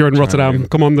 If you're in Rotterdam,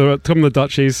 come on the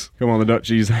Dutchies. Come on the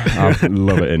Dutchies. I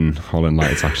love it in Holland.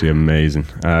 Like, it's actually amazing.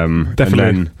 Definitely. And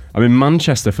then I'm in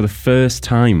Manchester for the first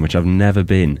time, which I've never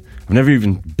been. I've never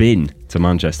even been to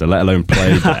Manchester, let alone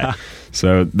played there.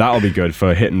 So that'll be good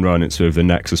for Hit and Run. It's with the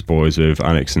Nexus boys with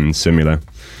Annex and Simula.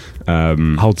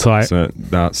 Hold tight. So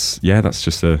that's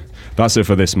it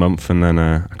for this month, and then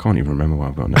I can't even remember what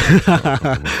I've got now.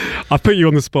 I've put you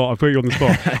on the spot. I mean,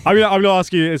 I'm going to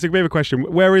ask you. It's a bit of a question.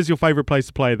 Where is your favourite place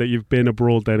to play that you've been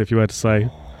abroad? Then, if you were to say,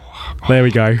 there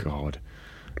we go. God,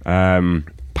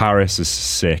 Paris is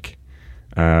sick.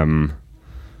 Also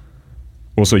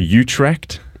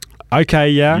Utrecht. Okay,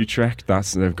 yeah. Utrecht.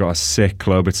 They've got a sick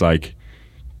club. It's like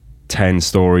 10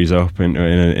 stories up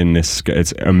in this.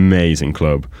 It's an amazing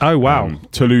club. Oh wow.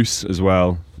 Toulouse as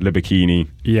well. Libikini.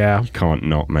 Yeah. You can't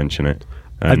not mention it.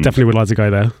 I definitely would like to go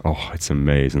there. Oh, it's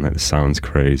amazing. Like, the sound's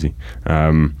crazy.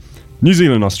 New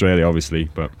Zealand, Australia, obviously.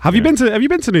 But have you been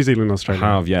to New Zealand, Australia?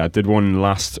 I have. Yeah, I did one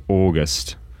last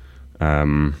August.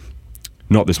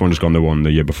 Not this one, just gone the one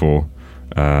the year before.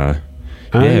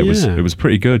 It was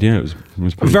pretty good. Yeah, it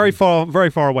was pretty very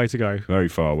far away to go. Very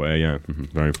far away. Yeah,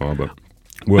 very far, but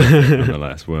worth it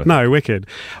nonetheless. No, wicked.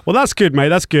 Well, that's good, mate.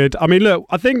 That's good. I mean, look,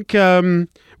 I think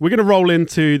we're going to roll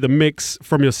into the mix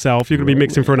from yourself. You're going to be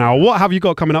mixing for an hour. What have you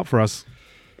got coming up for us?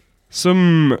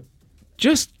 Some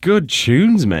just good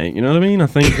tunes, mate. You know what I mean? I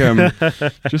think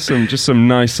just some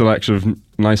nice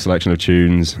selection of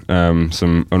tunes.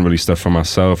 Some unreleased stuff from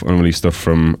myself, unreleased stuff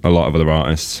from a lot of other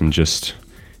artists, and just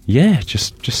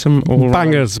some all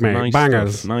bangers, mate.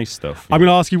 Bangers. Nice stuff. I'm going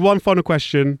to ask you one final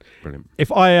question. Brilliant.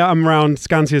 If I am around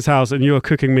Skantia's house and you're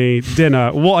cooking me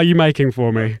dinner, what are you making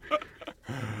for me?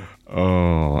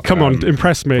 Oh, come on,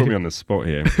 impress me. Put me on the spot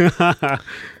here.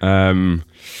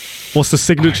 What's the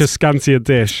signature skantia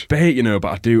dish? Bait, you know,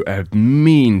 but I do a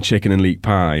mean chicken and leek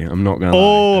pie. I'm not gonna lie.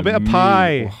 Oh, a bit of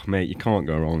pie. Oh, mate, you can't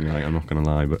go wrong. Like, I'm not gonna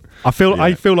lie, but I feel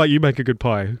like you make a good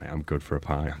pie. Mate, I'm good for a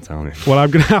pie. I'm telling you. Well,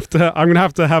 I'm gonna have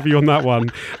to have you on that one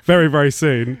very, very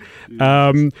soon.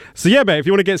 So yeah, mate, if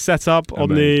you want to get set up on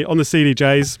the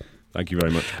CDJs. Thank you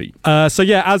very much, Pete. So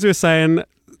yeah, as we were saying,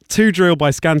 2 Drill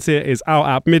by Skantia is out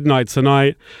at midnight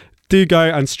tonight. Do go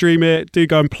and stream it. Do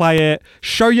go and play it.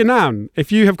 Show your nan. If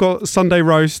you have got Sunday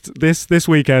roast this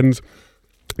weekend,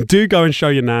 do go and show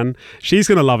your nan. She's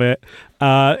going to love it.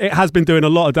 It has been doing a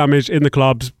lot of damage in the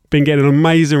clubs, been getting an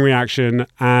amazing reaction,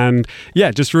 and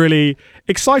yeah, just really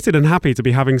excited and happy to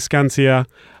be having Skantia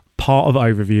part of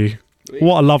Overview.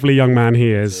 What a lovely young man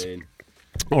he is.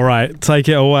 All right, take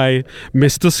it away,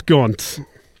 Mr. Skont.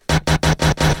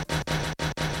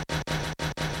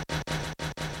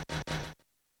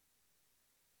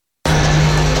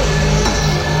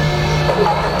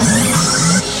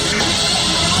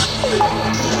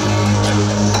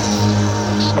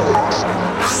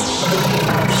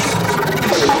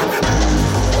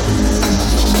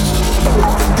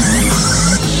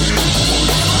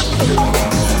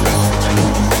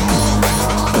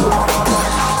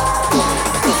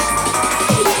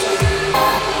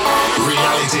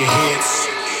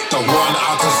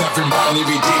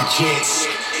 Kids,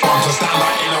 bombs us down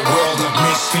like in a world of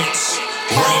misfits.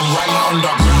 Rain right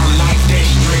underground like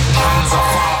district. Hands are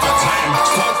father time,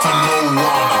 stop for no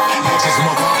one. Edges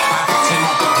mother, victim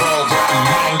of the program.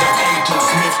 Mind of Agent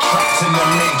Smith, trapped in the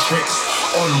matrix.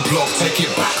 Unblock, take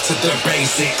it back to the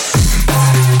basics.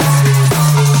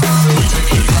 We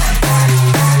take it back.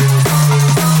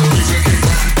 We take it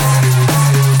back.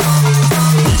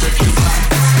 We take it back.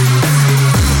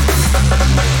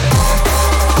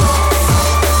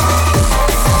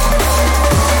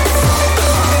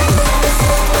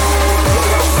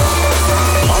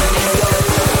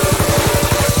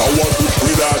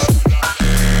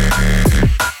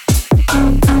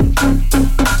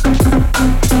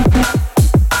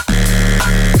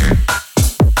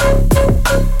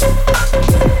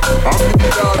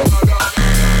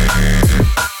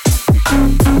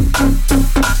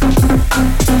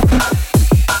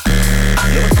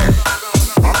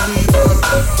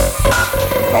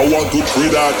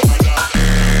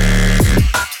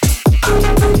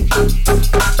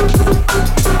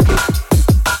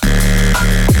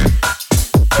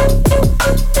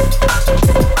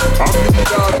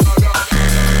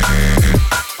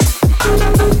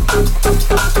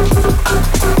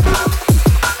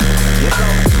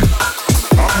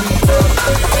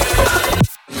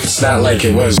 It's not like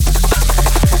it was.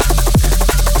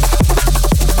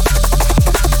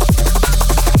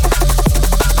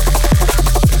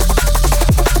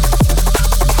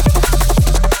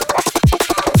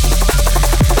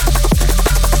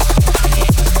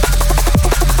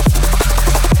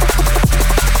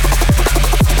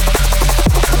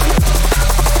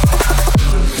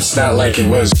 It's not like it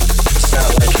was. It's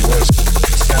not like it was.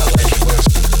 It's not like it was.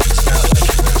 It's not like it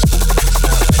was.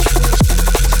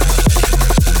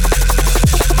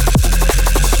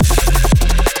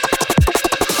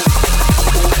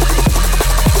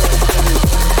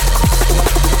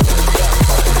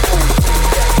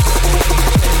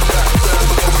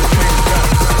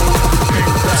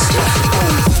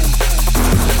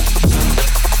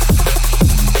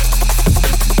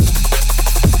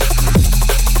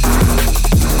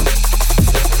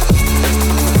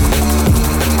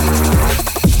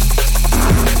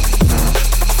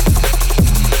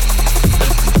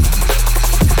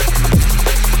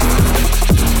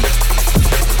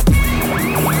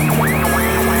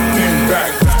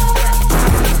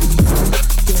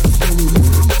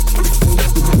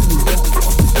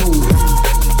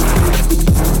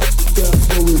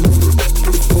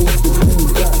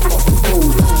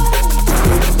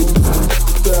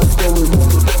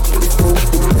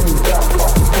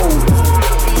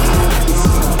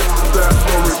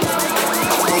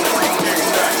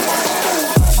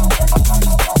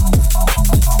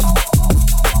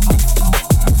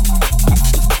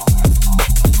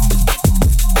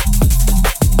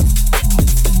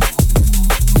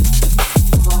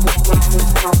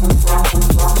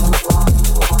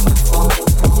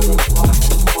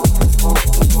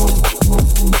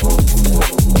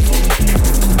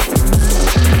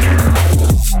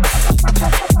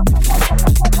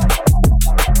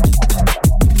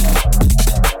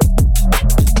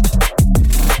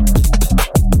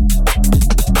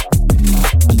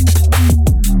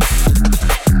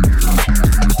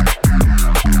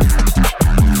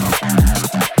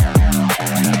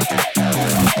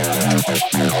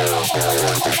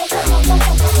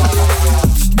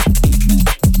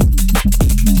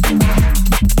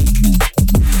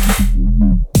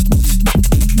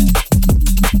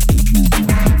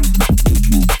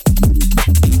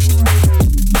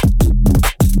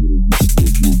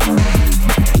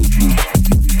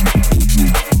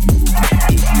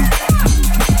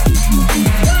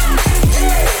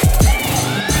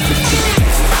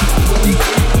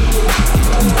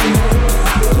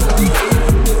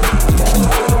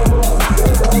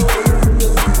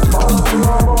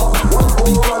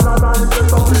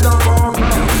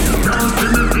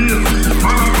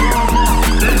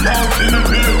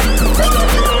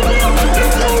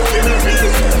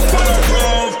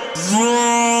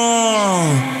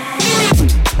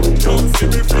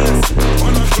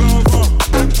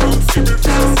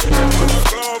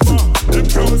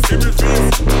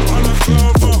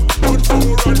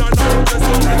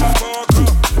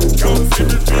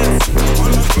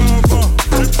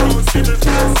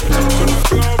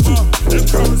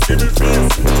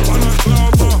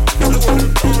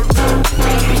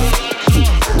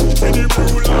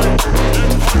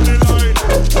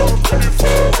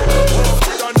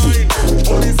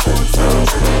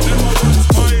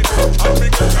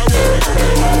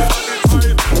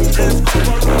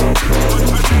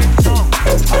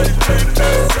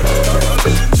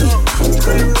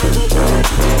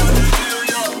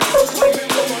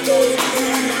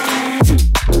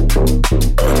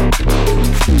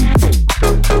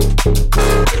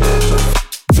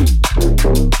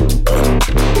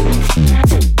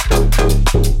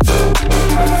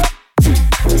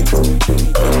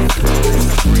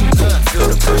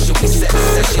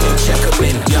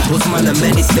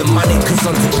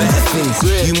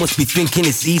 Be thinking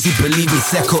it's easy, believe me,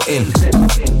 settle in.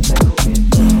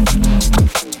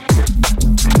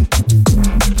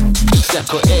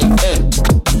 Settle in,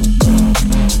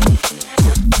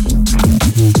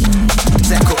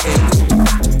 settle in.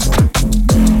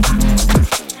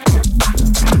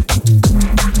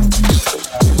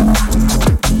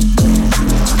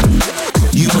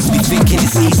 You must be thinking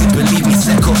it's easy, believe me,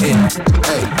 settle in.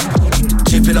 Hey.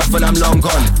 Chipping off when I'm long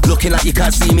gone. Looking like you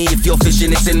can't see me if you're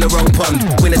fishing, it's in the wrong pond.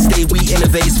 When I stay, we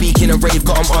innovate, speaking and rave,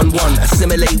 got 'em on one.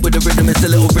 Assimilate with the rhythm, it's a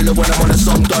little thriller when I'm on a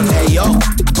song done. Hey yo,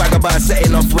 brag about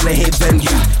setting off when I hit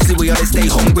venue. See we on it, stay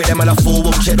hungry, them and I full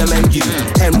won't check the menu.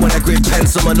 And when I grip pen,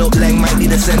 someone up leng might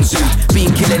need a sensu.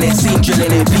 Been killing it, seen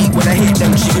drilling it, beat when I hit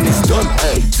them tune, it's done.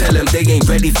 Hey, tell them they ain't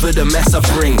ready for the mess I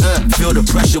bring. Feel the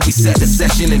pressure, we set the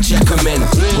session and check them in.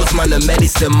 What's man, the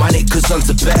menace, the money, cause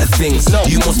onto better things.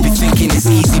 You must be thinking it's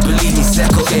easy, believe me,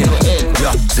 settle in.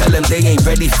 Yeah, tell them they ain't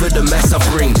ready for the mess I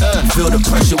bring. Feel the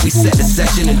pressure, we set the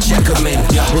session and check them in.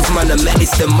 What's man, the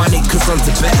menace, the money, cause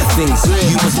onto better things.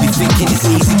 You must be thinking it's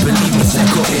easy, believe me,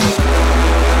 settle in.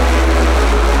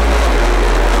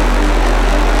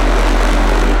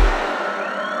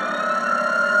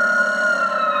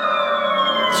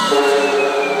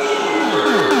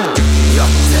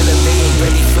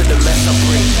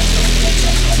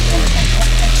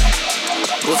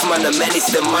 Man, the menace,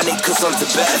 the money, cause onto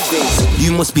better things.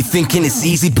 You must be thinking it's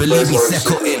easy, believe me,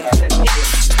 settle in.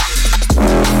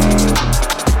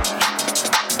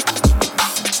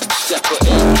 Settle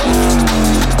in.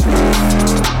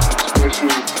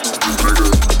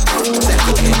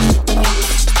 Settle in.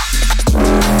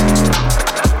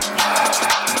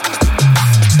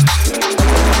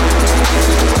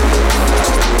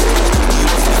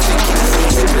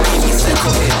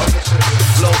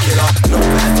 Flow killer, no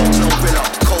bad, no thriller.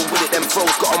 Cold with it, them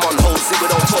throws got 'em on hold, see we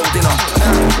don't fold in up.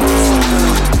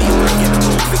 Me wanna get the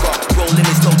gold figure.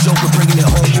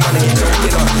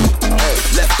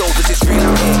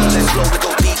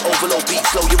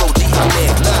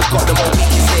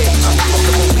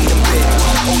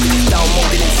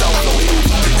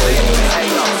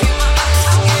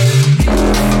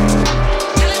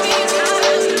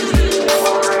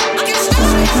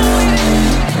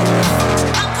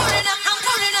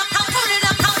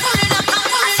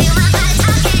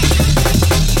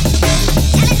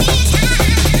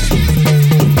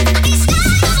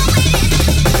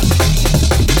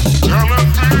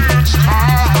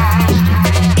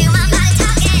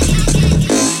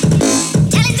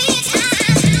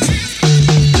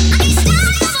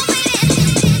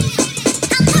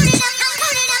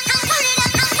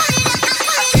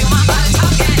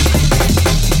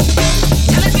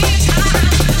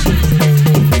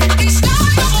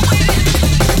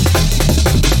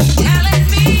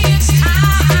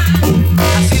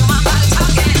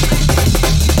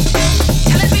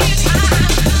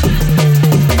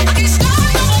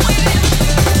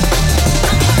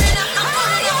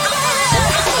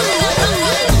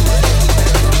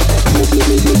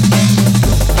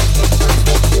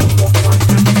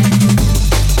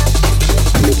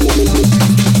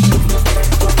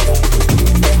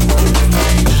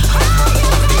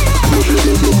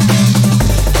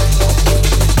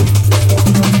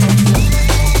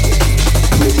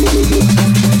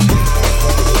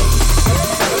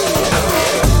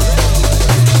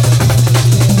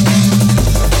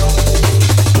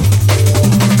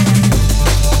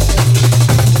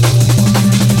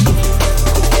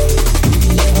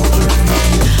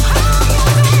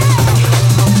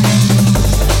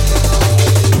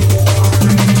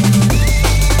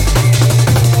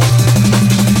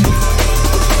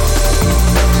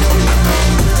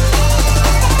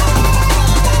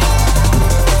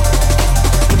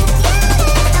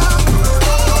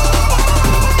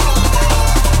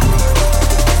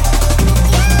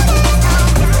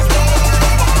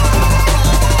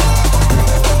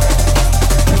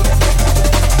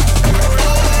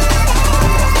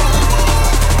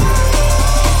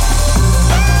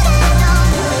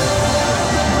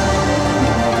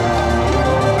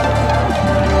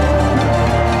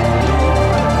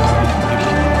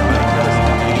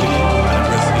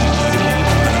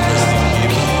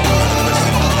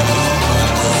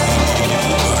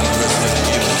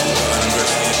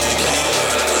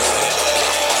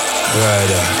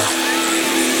 rider.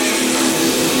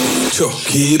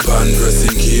 Keep on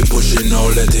pressing, keep pushing,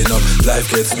 no letting up. Life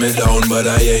gets me down, but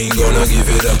I ain't gonna give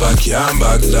it up. I can't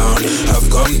back down. I've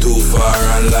come too far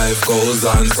and life goes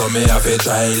on, so me have to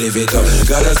try live it up.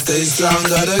 Gotta stay strong,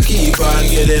 gotta keep on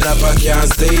getting up. I can't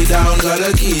stay down,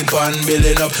 gotta keep on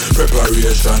building up.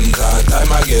 Preparation, cause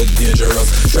time I get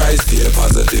dangerous. Try stay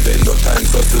positive, ain't no time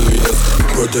so serious.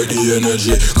 Protect the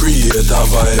energy, create a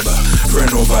vibe.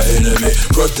 Friend over enemy,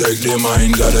 protect the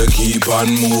mind. Gotta keep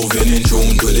on moving in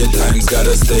tune to the time.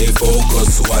 Gotta stay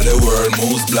focused while the world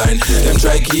moves blind. Them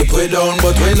try keep we down,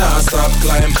 but we not stop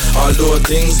climb. Although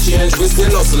things change, we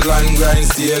still hustle and grind.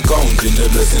 Stay counting the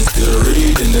blessings, still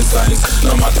reading the signs.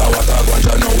 No matter what I want,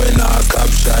 I know we not stop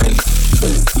shine.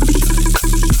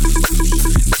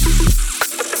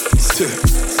 Still,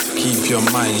 keep your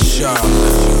mind sharp.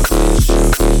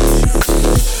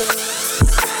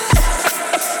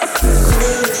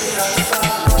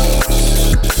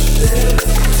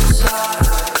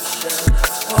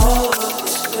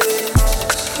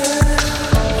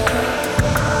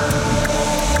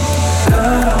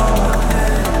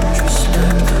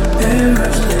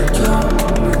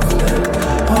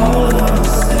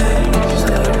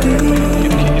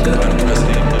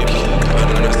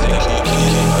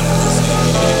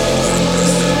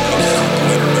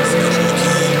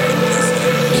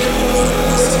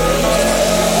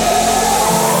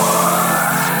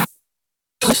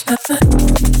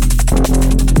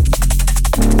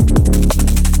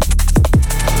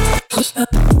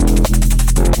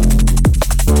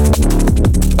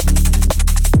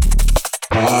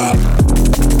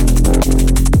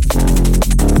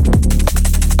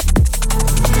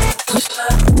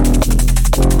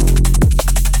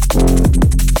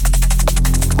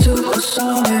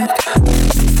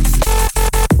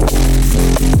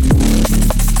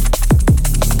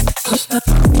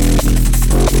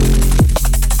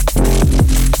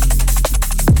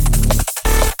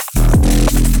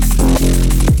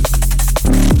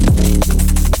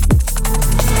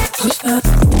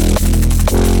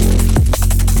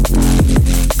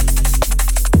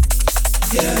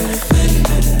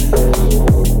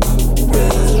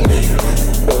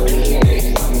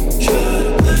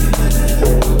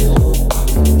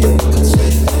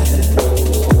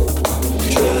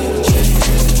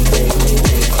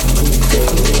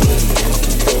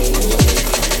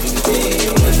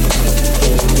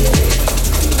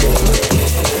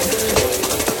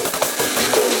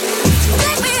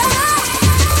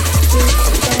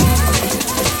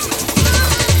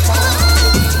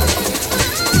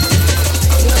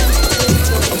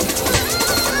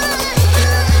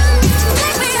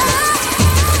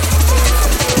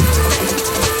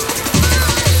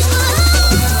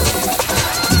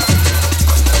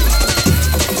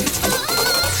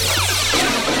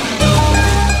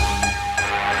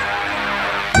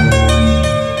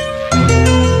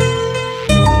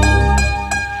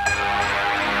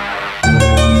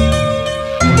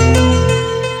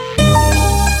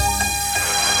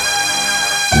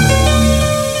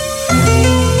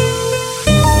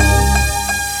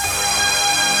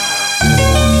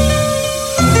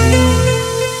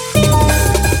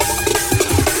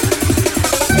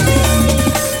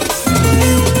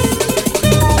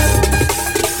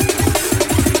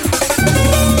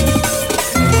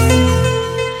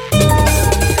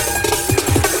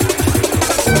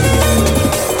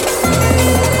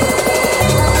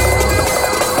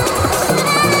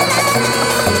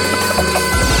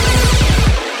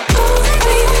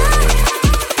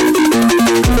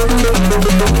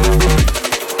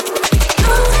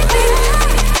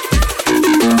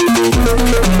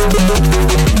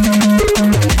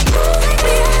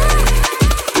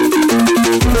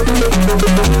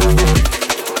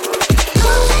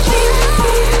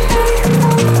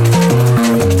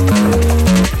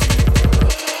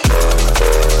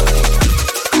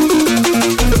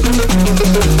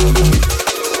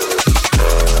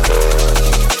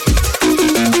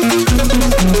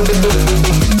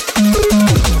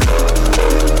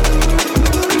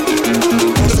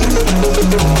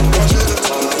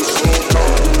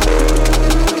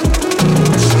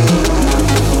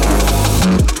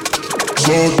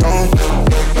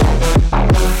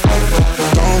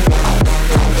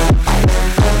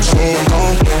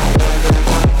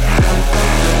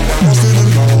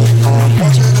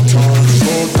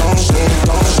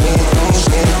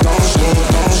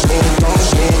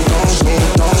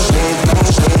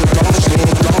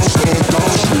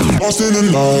 lost in the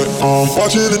night, I'm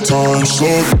watching the time slow.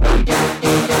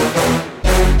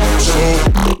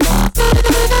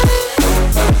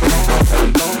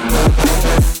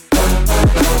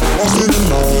 Lost in the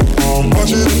night, I'm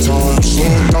watching the time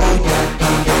slow down.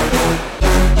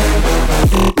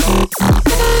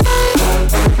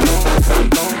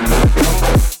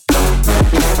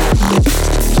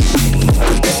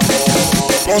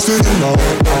 lost in the night,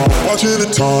 watching the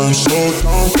time slow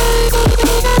down.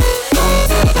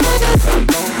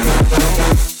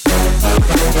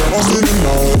 Lost in the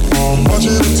night,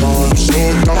 watching the time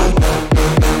slow down.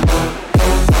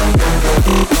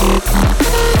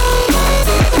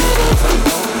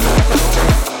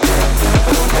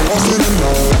 Lost in the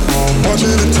night,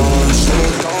 watching the time slow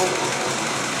down,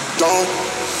 down,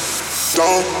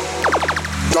 down,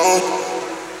 down,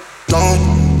 down,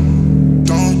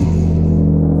 down, down.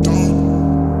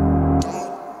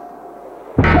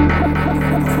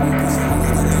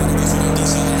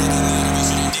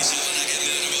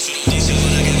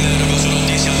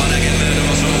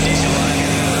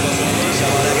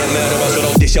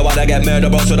 This year wanna get murdered,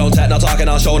 bro, so don't take no talking,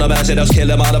 I'll show no mercy, just kill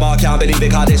them all, I can't believe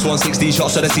it, cause this 160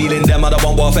 shots to the ceiling, them other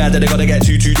one warfare, that they gotta get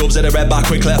two dubs in the red back,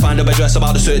 quick, find them address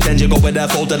about the search engine, go with their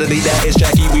fault, to delete that, it's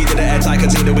Jackie, weed in the airtight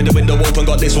container with the window open,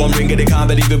 got this one ringing, they can't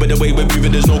believe it with the way we're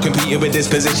moving, there's no competing with this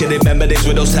position, remember this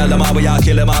with us, tell them how we are,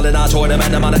 kill them all in our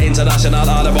tournament, them on the international,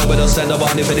 all about with us, send a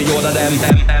warning for the order, them.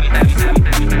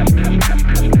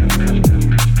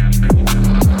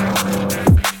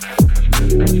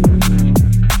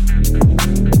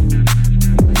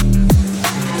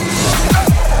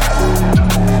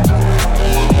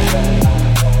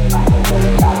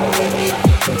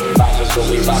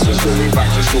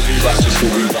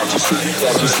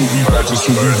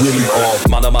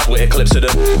 Man, I'm up with eclipse of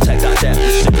them. Take that damn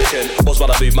significant. Was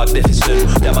man, I move magnificent.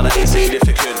 Them man, are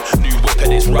insignificant. New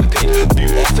weapon is rapid. New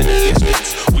off in the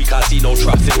distance. We can't see no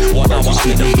traffic. What now? I'm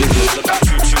in the millions. Look at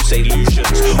two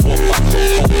illusions. One man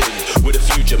from Poland with a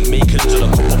few Jamaicans and a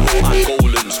couple more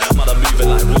Angolans. Man, I'm moving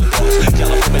like robots.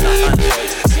 Girl, I'm coming like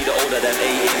androids. See the older than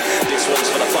 80. This one's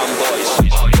for the fanboys.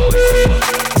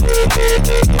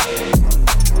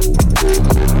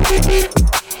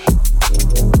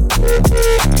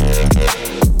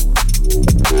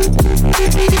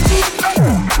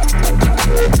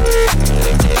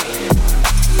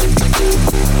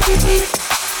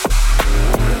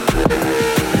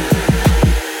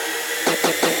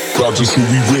 Just who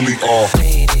we really are.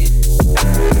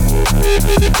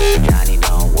 Johnny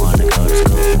don't wanna go to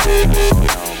school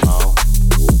no more.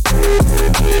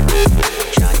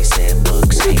 Johnny said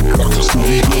books ain't cool.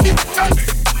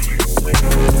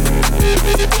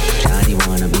 Johnny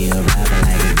wanna be a rapper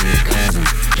like his big cousin.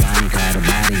 Johnny got a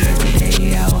body every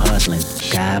day out hustling.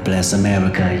 God bless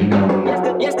America, you know.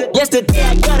 Yesterday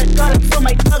I got a call from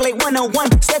my dog like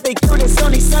 101. Said they killed his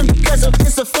only son because of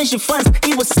insufficient funds.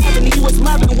 He was savage, he was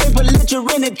mobbing, way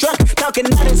belligerent and drunk. Talking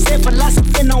out his head,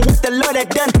 philosophy on what the Lord had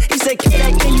done. He said, kid,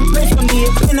 can you pray for me?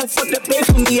 It's been a fuck to pay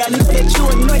for me. I know that you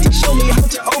anointed, show me how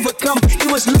to overcome. He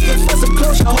was looking for some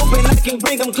closure, hoping I can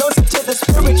bring him closer to the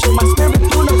spiritual. My spirit,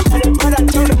 you know that it, but I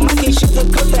told him I can't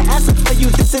sugarcoat the answer for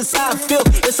you. This is how I feel.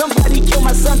 If somebody kill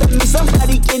my son, that means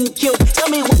somebody getting killed. Tell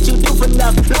me what you do for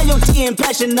love, loyalty and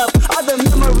passion up. All the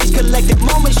memories collected,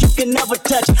 moments you can never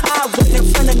touch. I wait in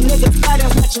front of niggas, fighting,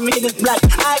 watching me this block.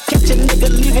 I catch a nigga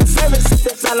leaving service,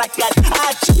 that's all I got.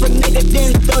 I chip a nigga,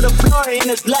 then throw the floor in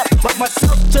his lap. Walk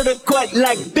myself to the court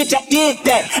like, bitch, I did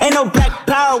that. Ain't no black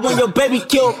power when your baby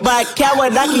killed by a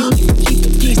coward. I can keep the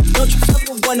keys. Don't you fuck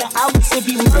with 1 hour if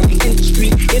he murder in the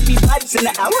street. If he bodies in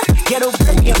the hour, ghetto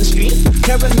baby on the street.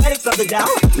 Paramedics on the down.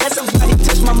 Let somebody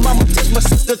touch my mama, touch my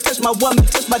sister, touch my woman,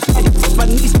 touch my daddy, touch my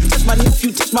niece, touch my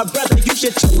nephew, touch my brother. You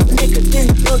should touch a nigga, then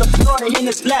throw the floor in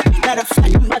his lap. Matter of fact,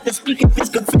 you about to speak at this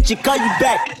convention, call you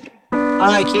back.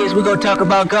 Alright kids, we gonna talk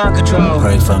about gun control.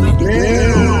 Pray for me.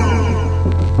 Yeah.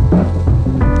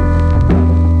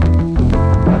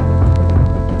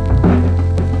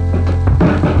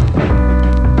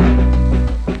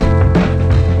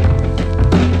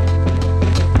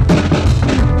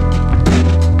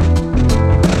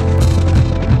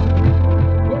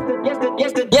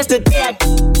 Yesterday I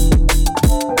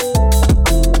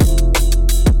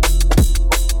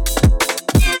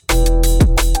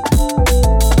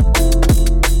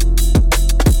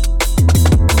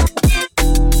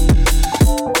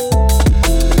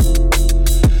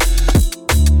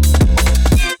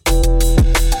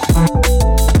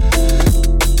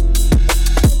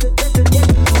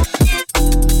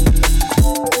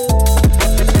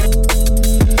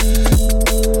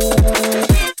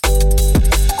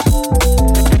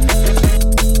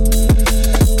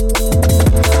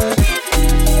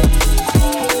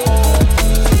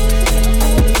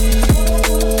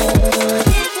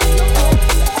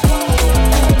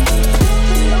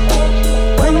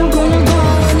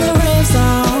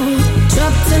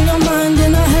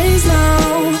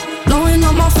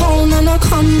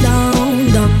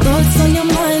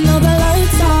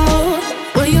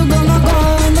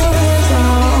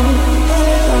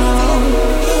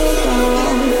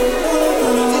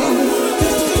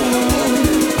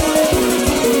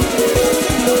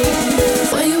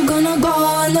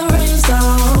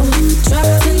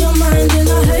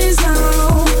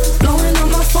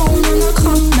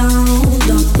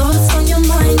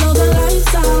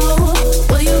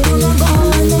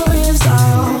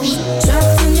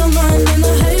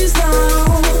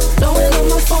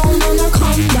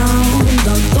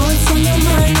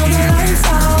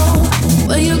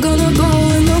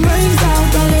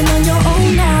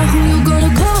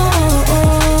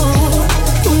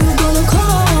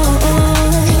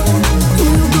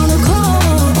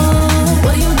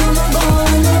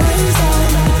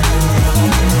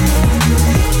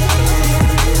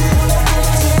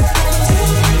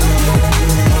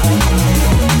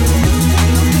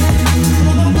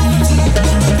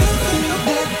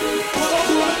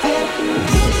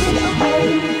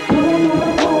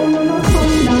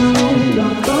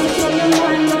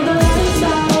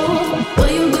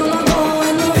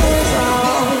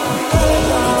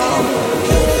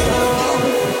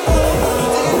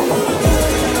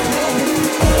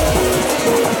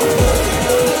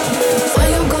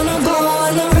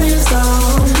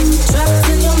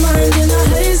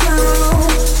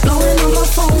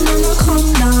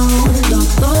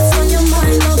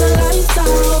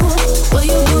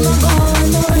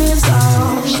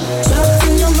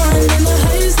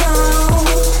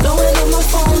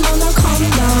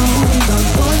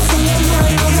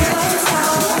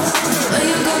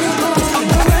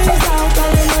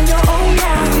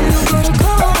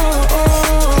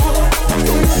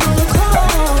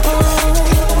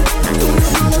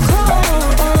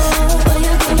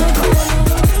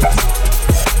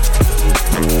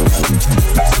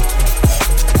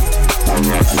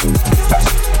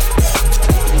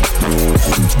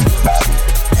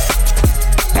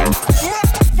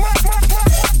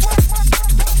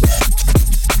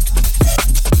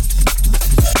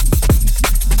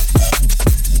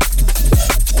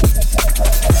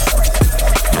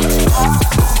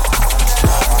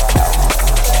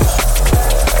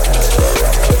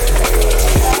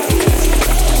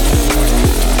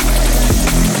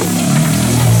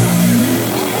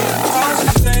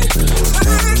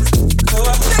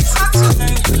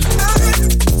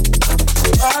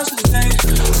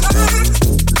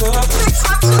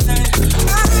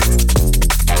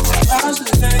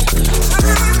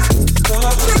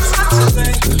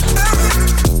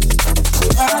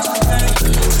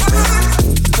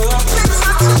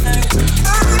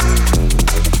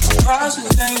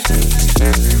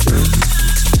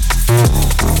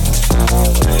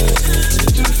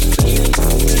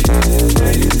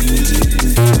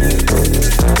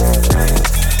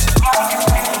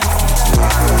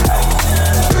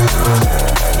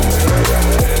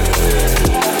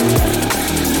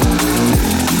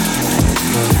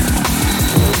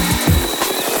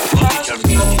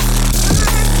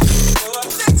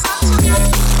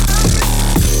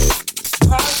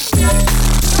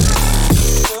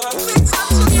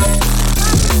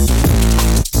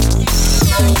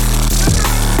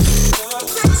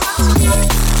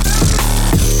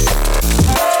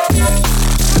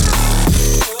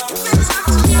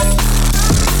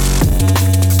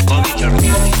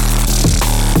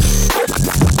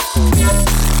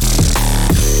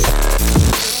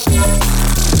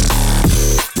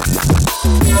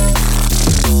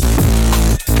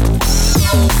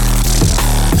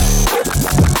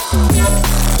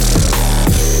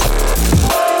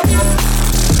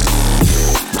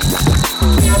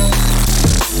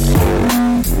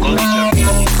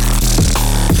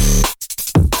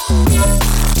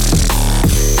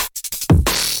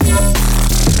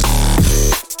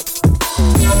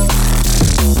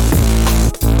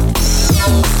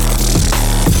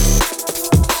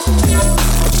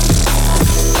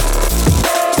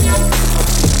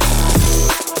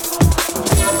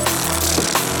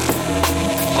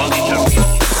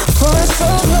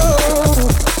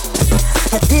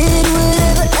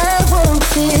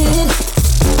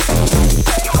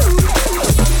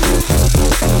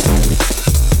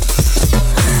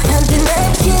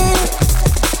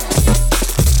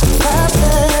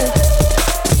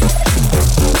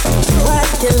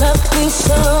me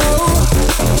so.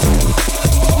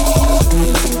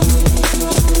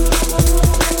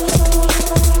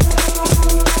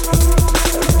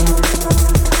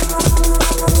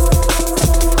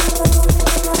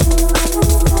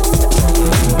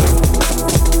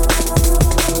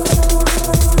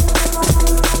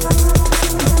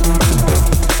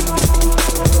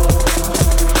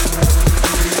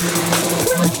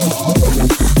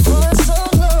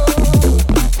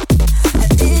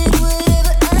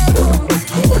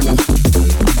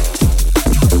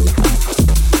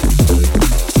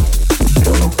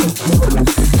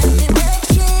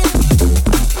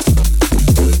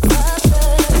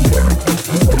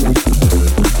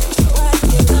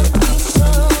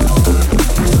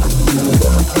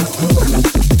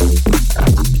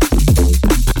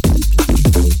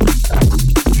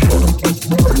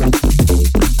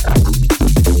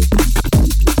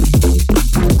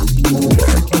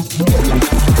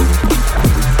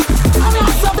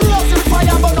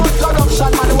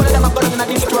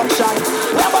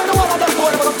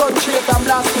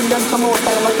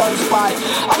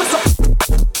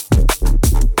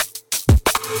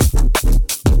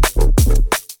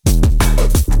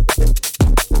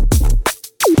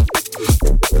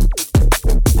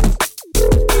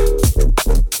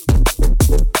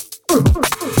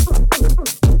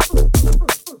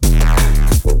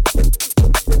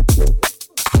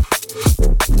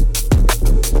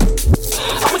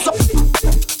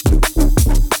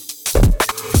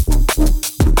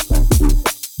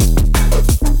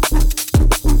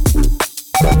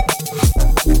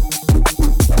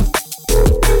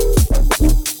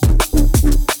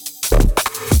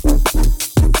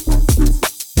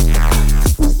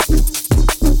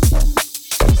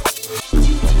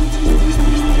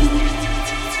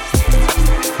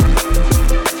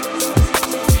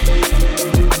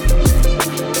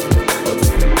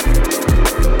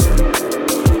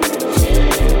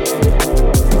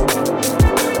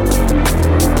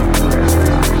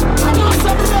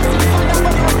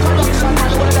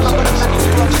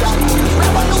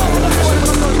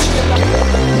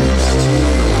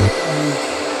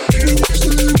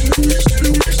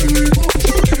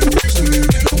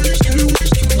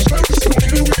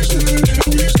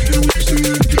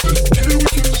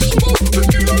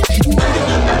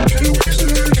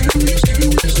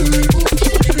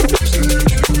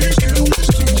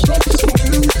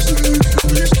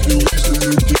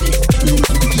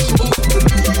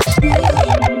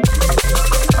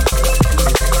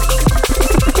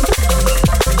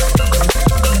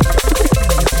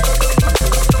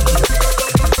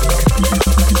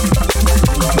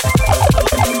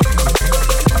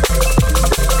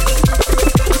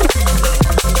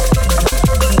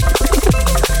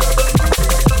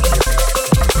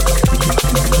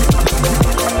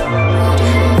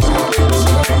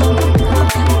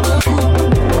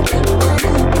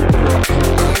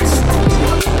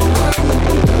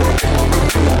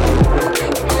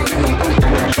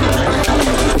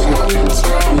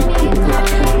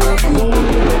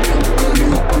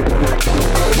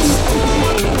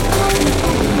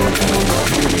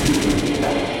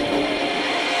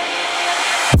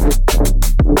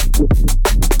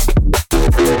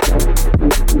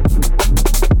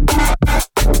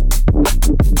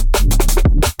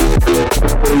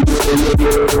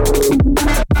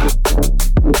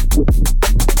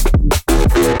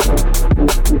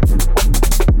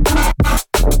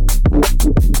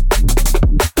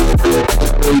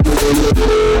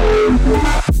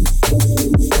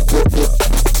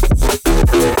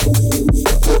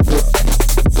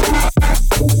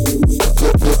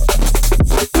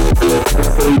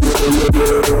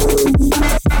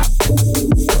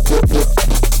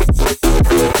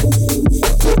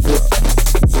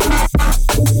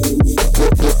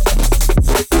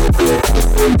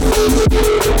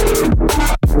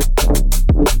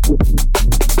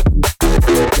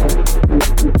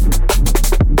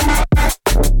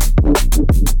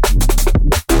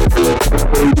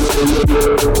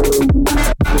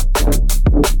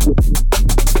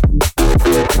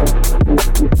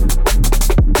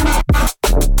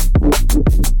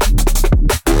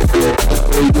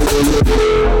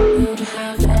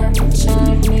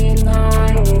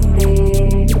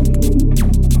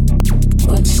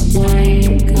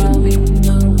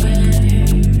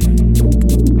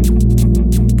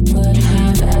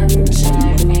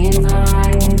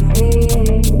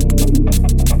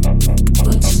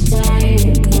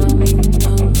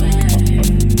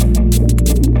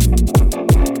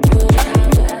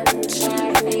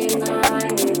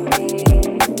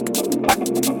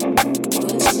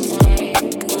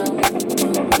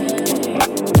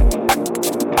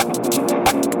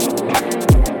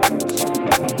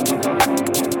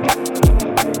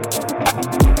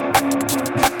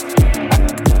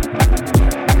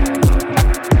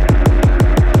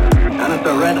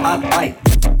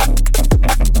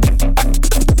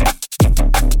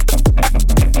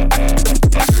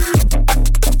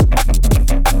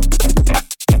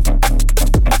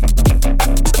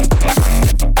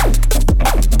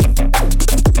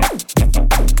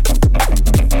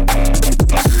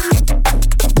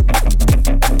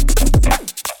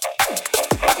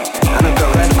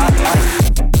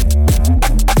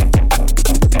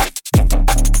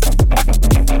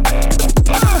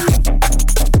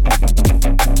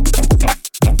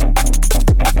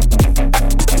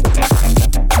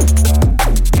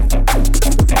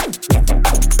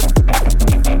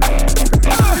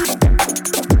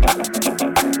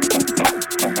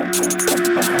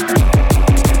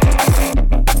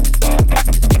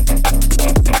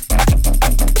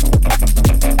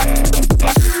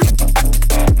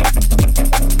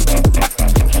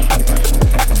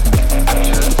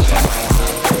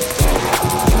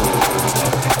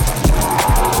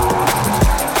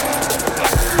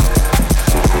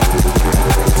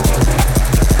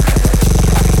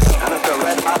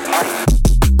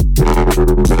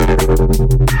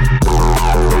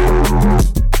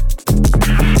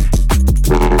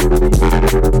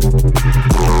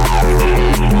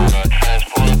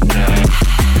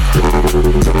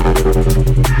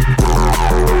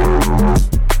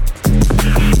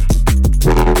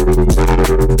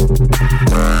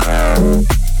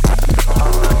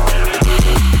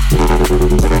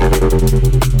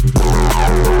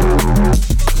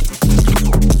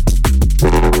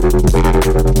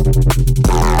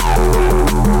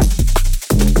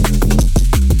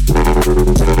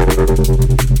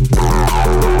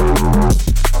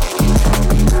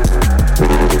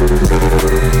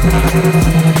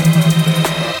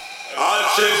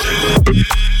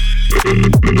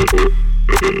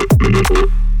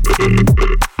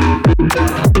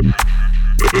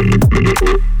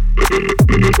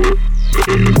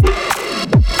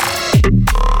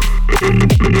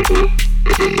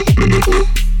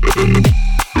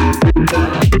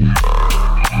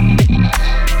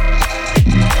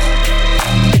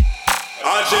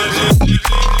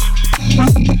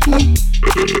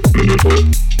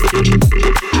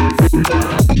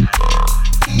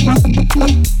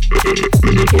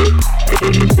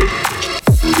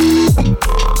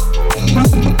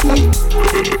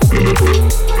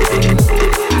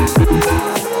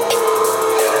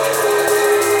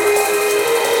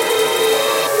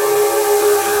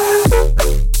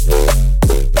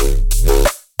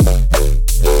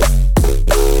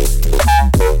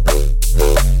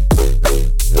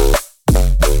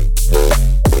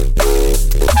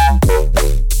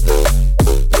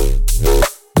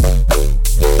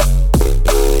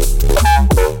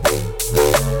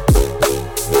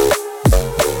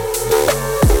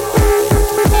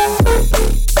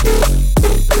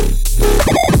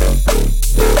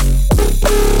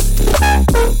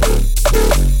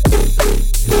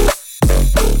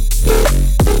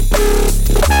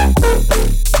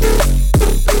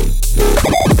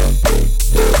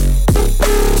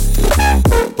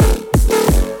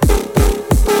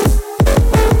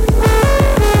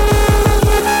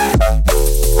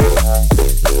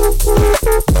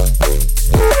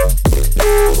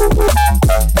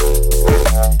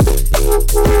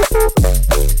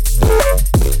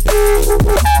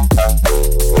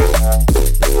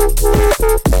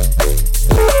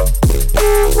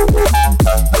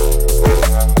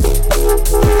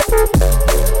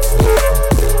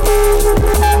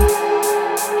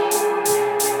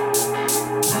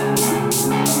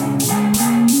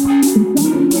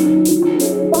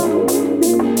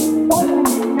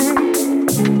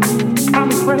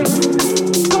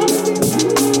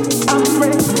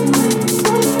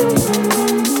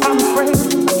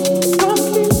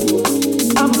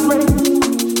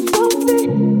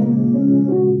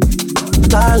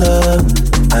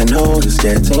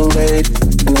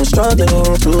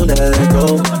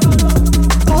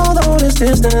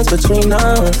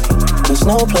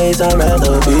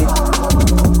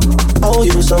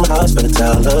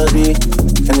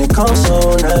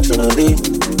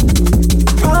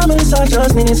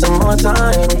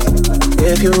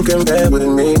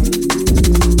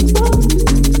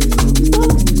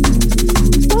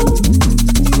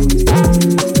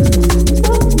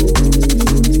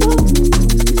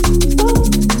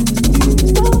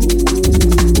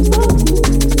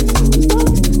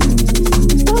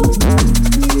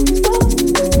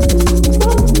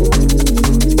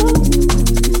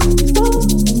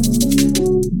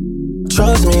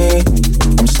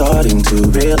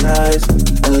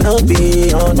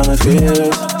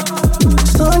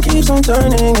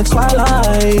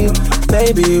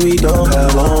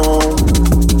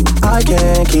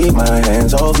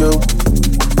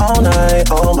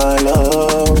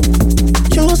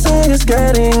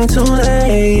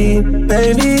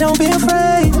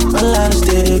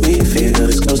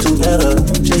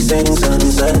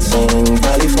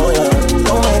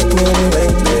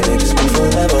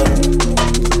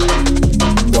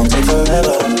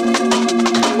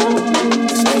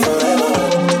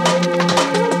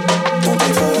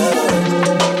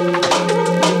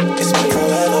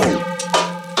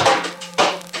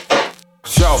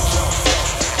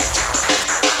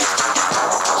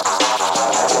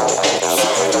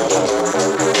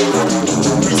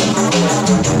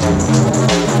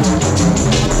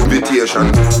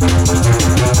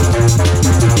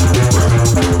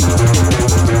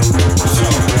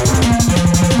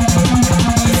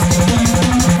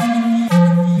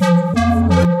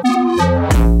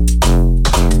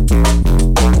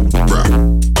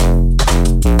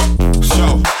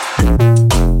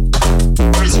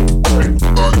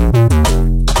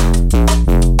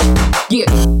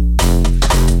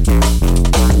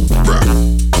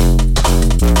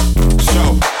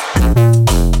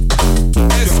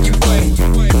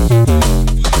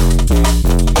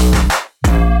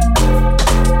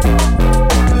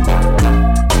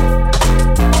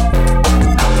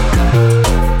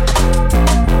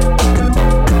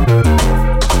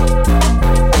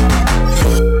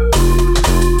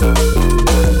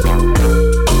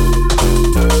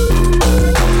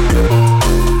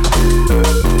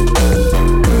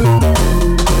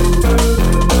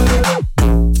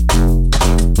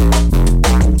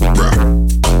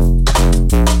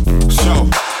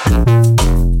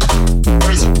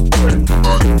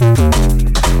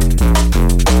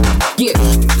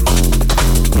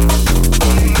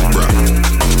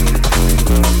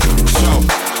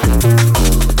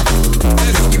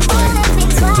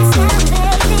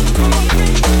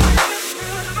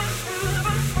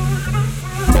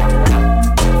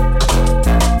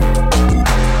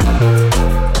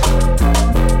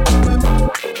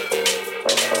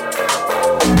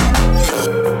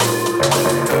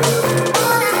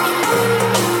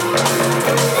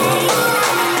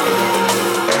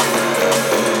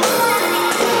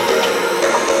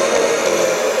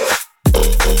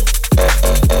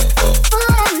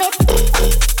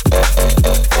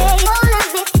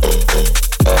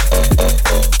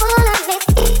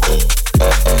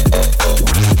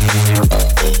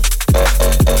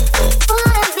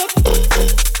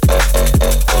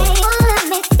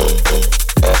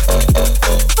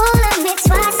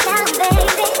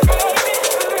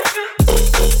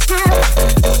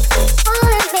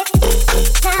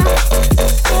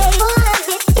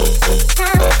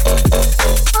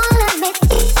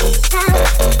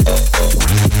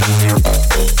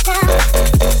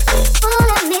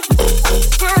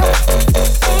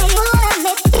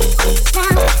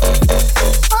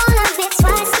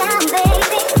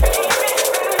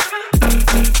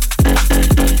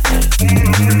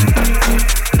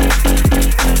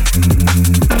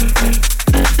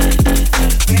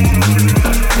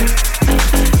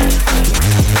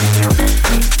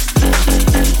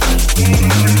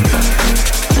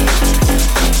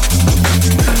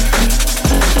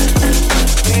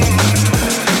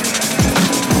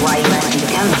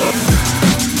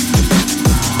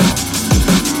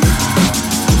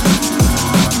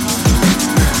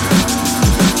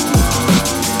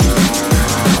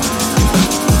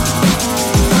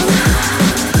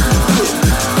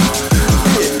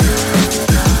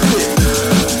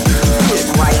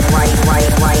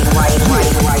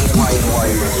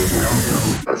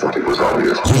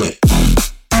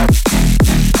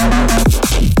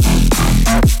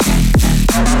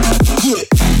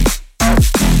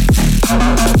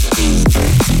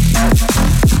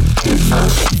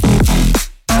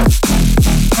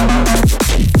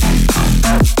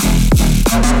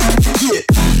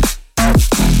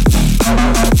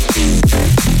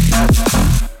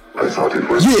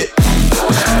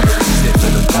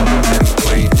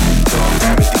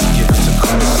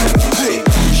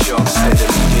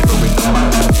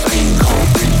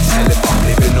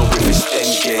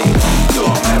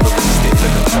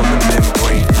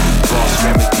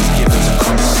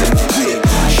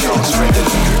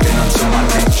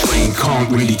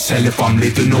 really tell if I'm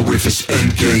living or if it's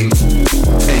endgame.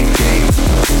 Endgame,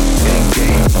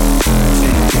 endgame,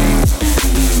 endgame,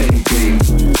 endgame,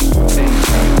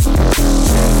 endgame.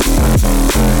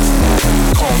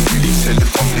 Can't really tell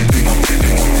if I'm living or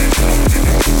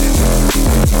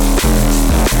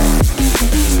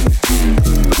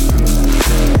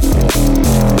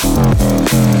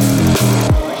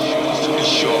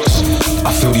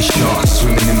I feel these sharks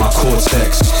swimming in my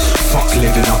cortex. Fuck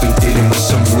living, I've been dealing with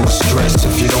some real stress.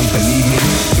 If you don't believe me,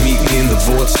 meet me in the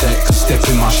vortex. Step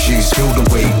in my shoes, feel the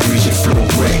weight, bruise your floor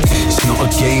wreck. It's not a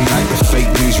game like the fake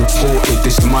news reported.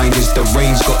 This mind is the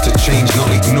range, got to change,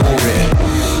 not ignore it.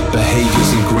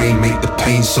 Behaviors ingrained make the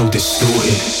pain so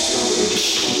distorted.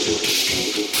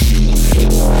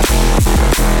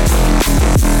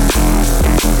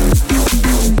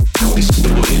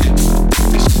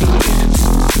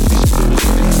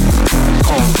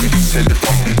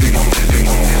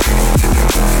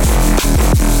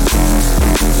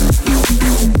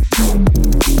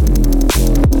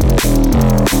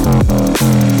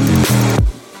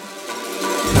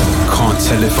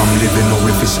 Tell if I'm living or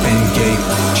if it's endgame.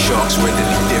 Sharks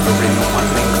readily dithering on my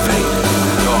neck vein.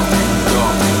 Dark,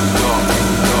 dark, dark,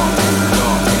 dark,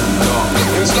 dark, dark.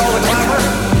 Install the climber.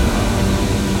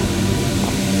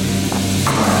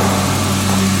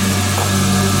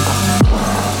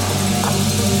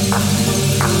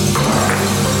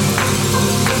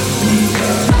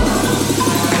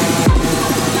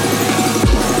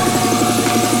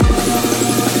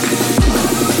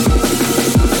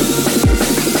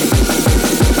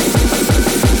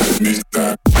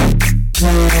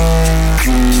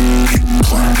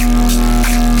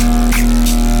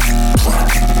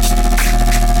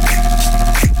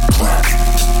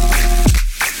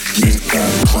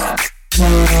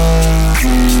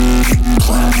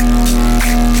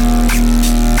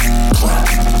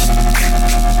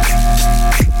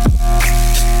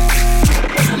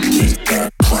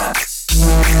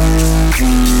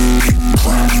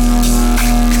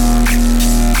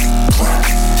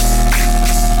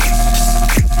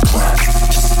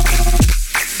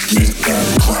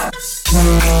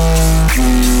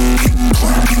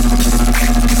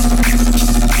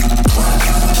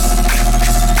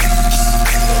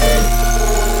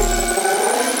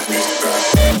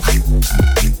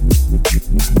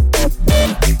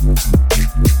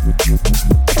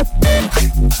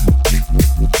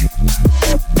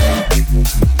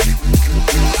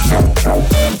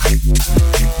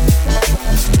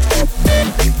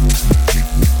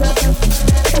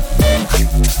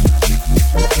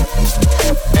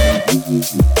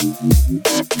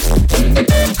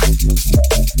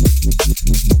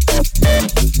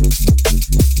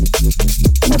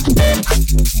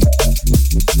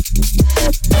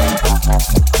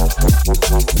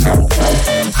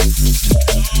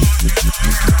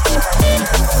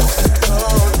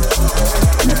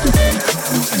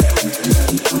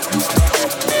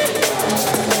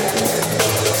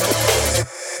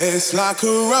 It's like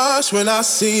a rush when I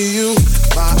see you.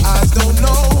 My eyes don't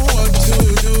know what to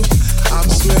do. I'm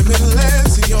swimming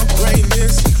less in your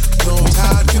greatness. No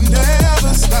tide can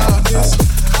never stop this.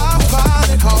 I find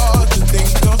it hard to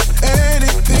think of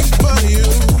anything but you.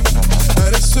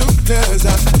 And as soon as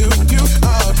I do, you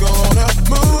are gonna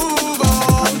move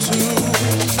on to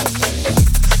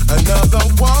another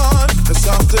one. A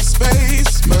softer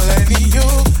space,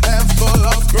 millennial and full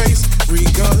of grace.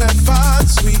 Regal and fine,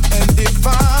 sweet and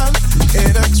divine.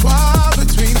 Intertwined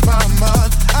between my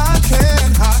mind. I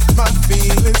can't hide my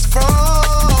feelings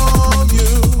from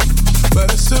you.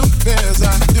 But as soon as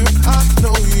I do, I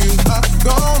know you are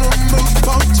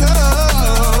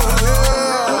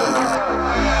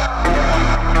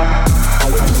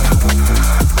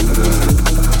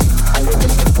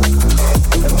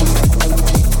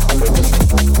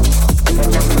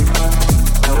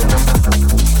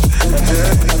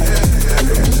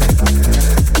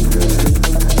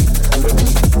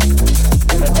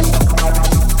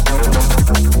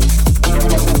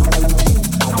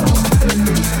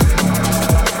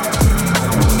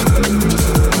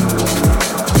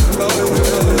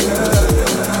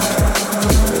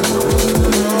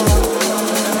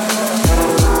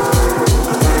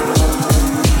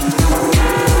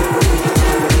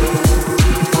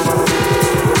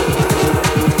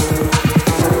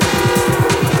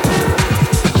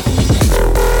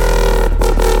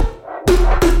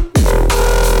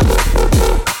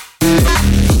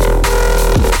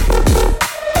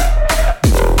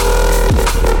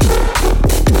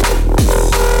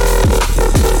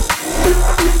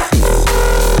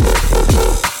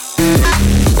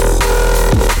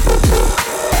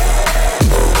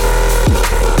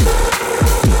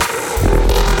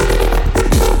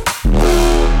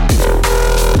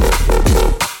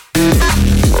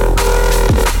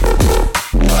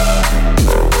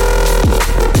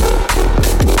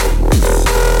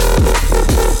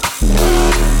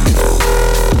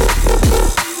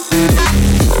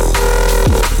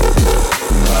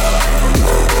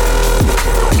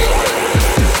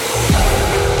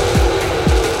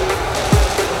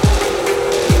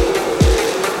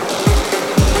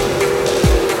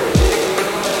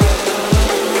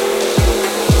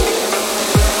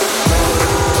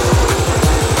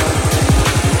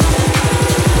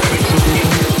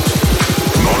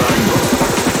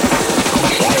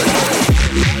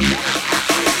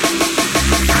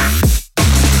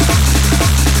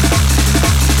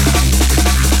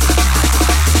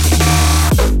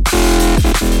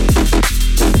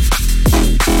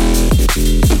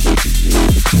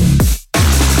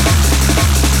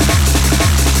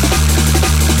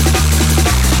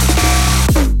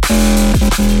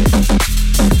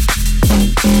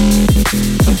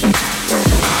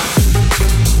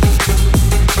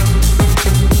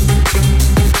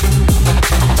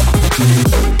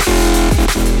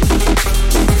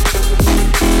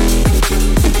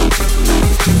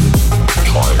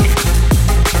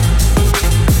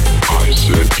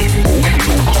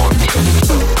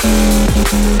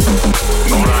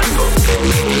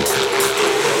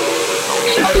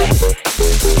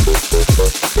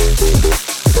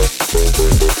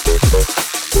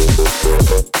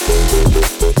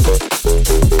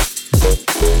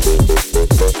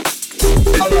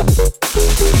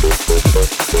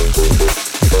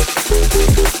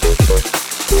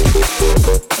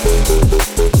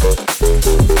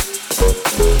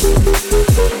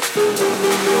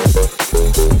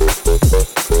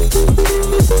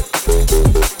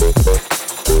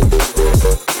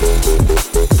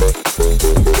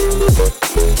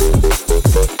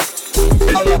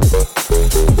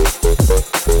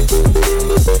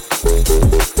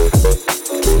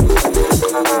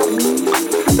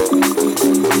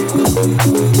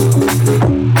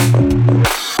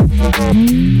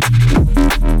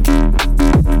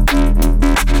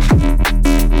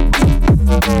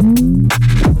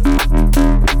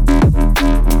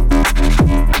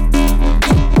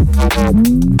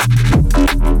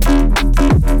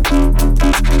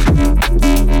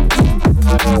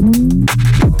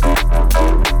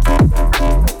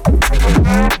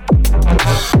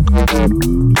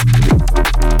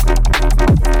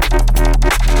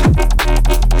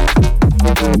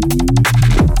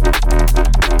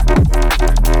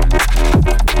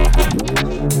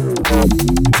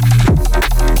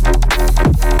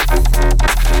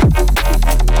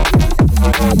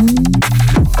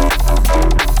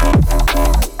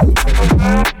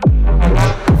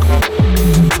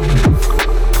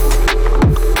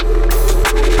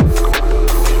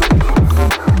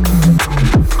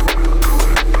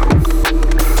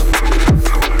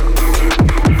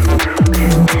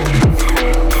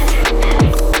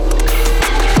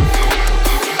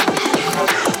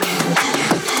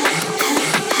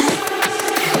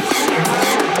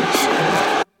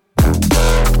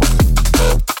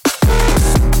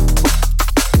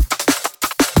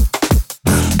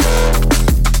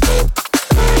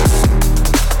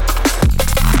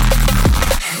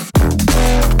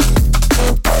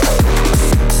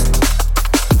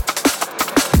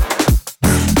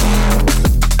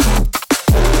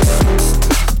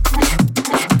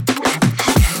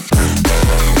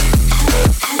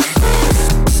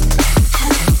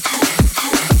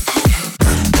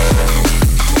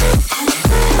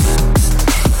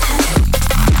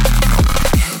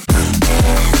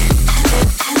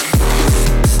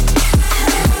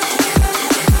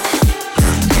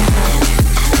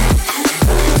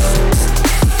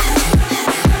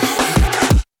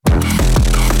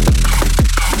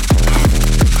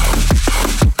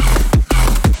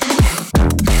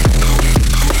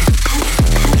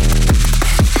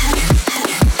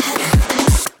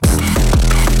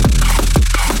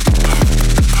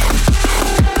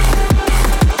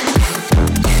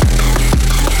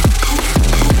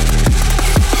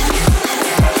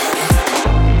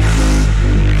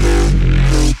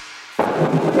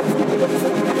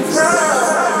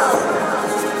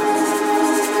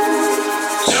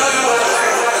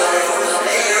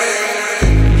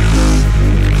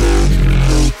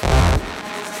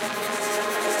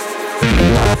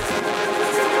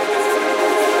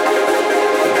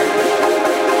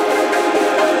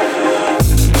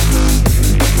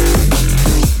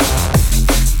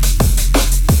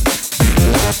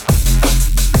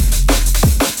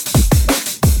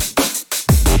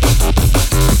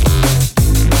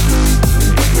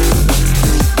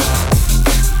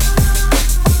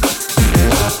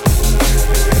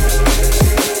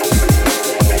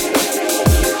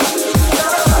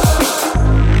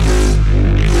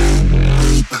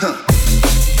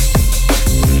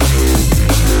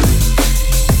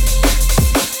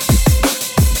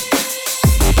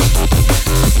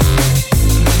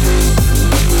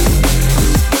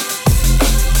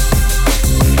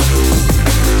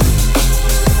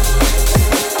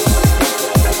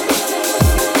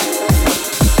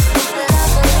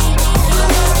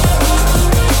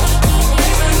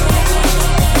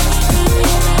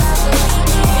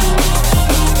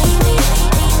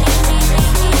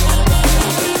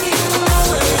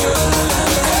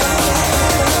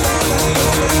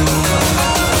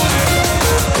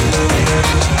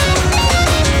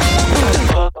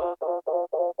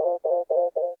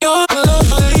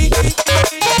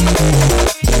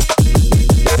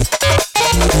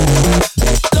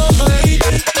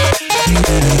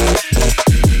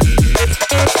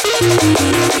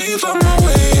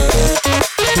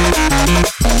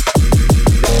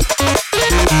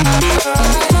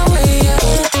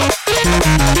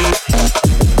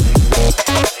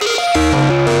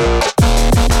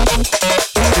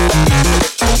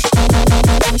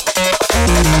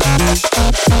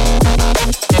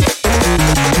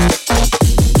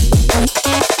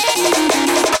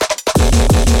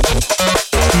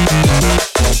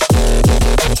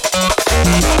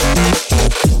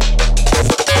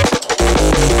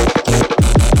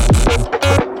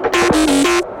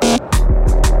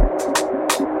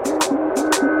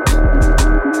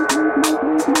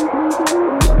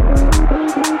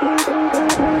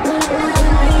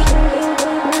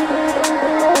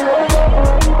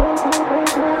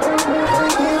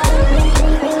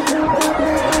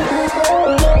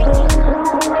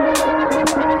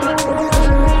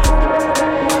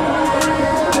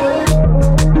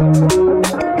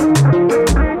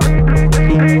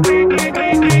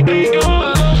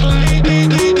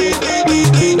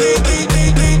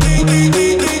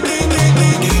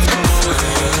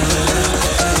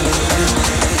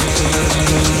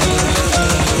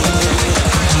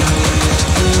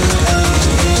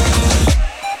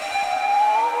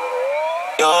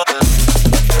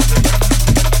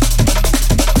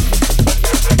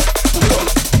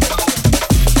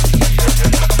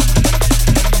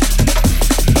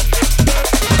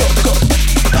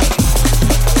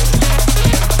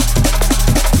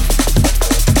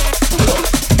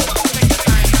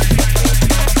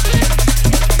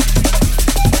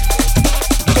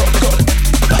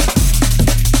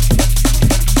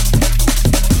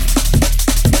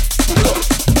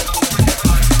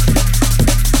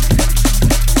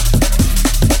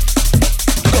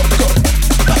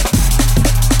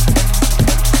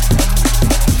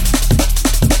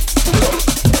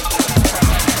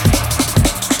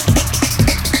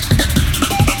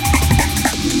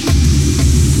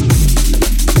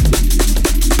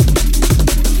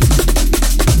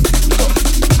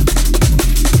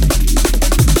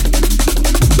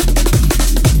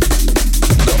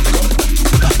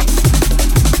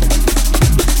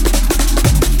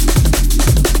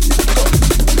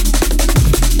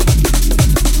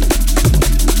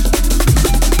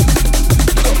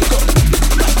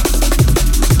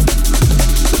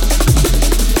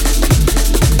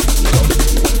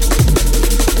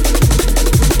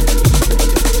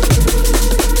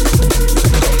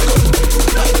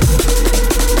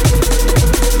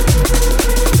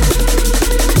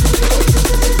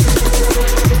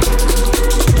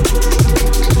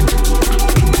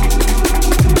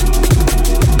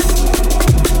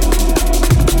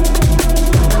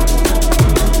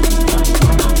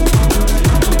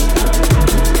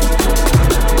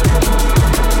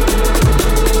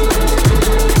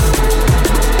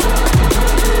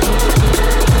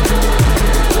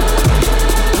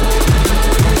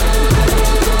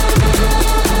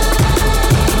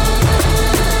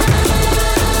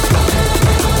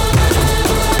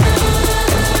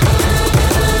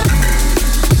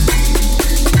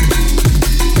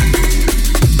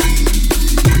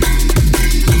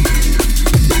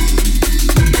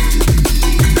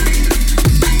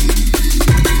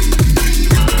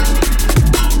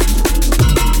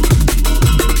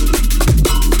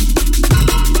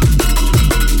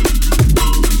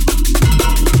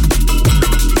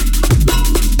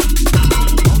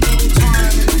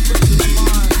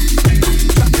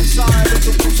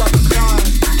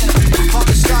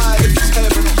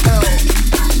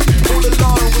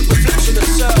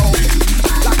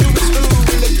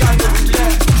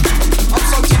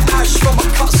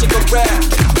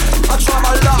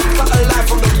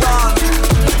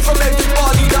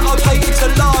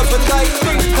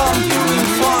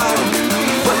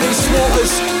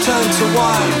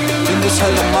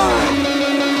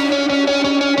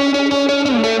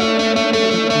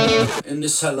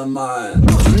this hell of mine.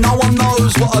 No one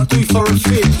knows what I do for a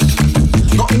fee.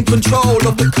 Not in control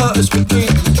of the curtains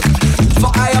within. For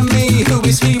I am me, who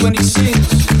is he when he sings?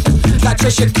 That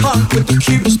Cheshire cunt with the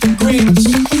cutest of grins.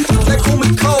 They call me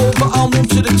cold, but I'm warm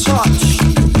to the touch.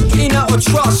 In out of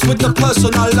trust with the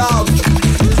person I love.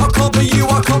 I can't be you,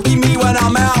 I can't be me when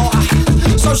I'm out.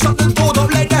 So shut the door,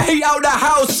 don't let the heat out the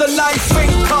house. And they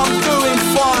think I'm doing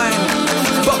fine,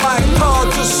 but my car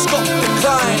just stopped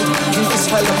declined in this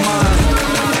hell of mine.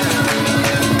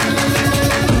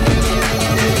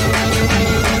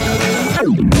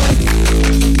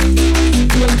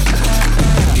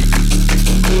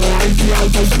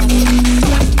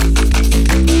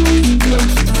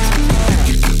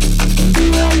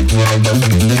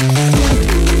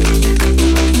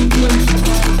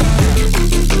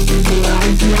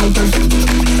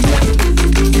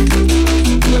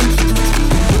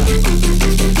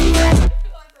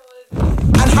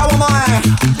 And how am I?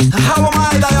 How am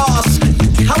I, they ask?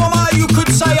 How am I, you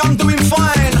could say I'm doing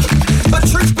fine. But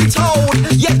truth be told,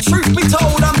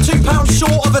 I'm £2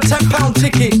 short of a £10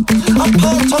 ticket. I'm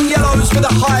parked on yellows with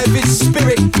a high vis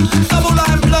spirit. Double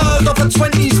line blurred of a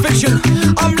 20s vision.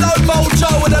 I'm low bowl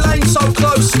Joe with a lane so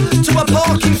close to a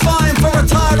parking fine for a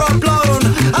tyre I've blown.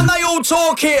 And they all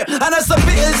talk here, and as the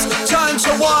bitters turn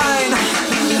to wine,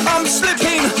 I'm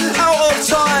slipping out of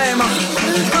time,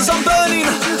 cause I'm burning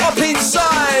up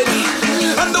inside,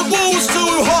 and the wall's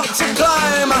too hot to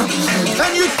climb.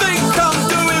 And you think I'm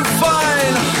doing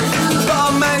fine, but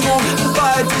I'm mangled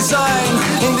by design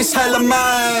in this hell of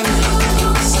mine.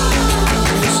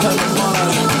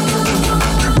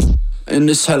 In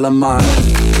this hell of mine.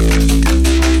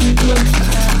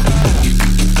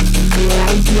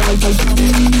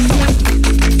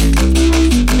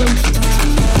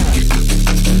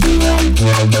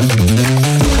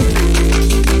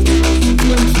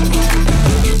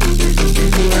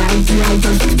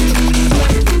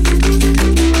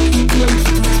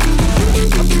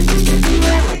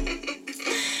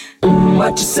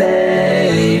 What you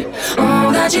say?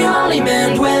 That you only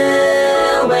meant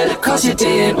well, of course you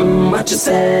did. What you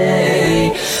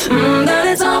say? That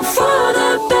it's all for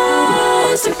the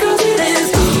best, of course it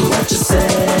is. What you say?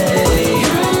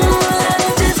 That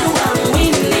it isn't what we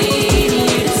need,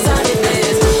 you decided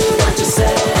this. What you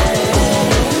say?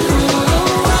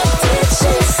 What did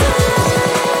she say?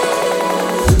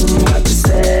 What you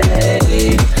say?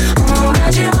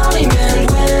 That you only meant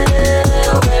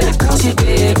well, of course you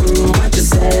did. What you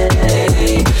say?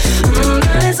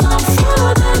 That it's all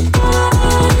for the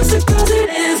best, because it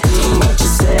is. What you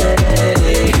say?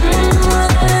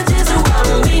 That it is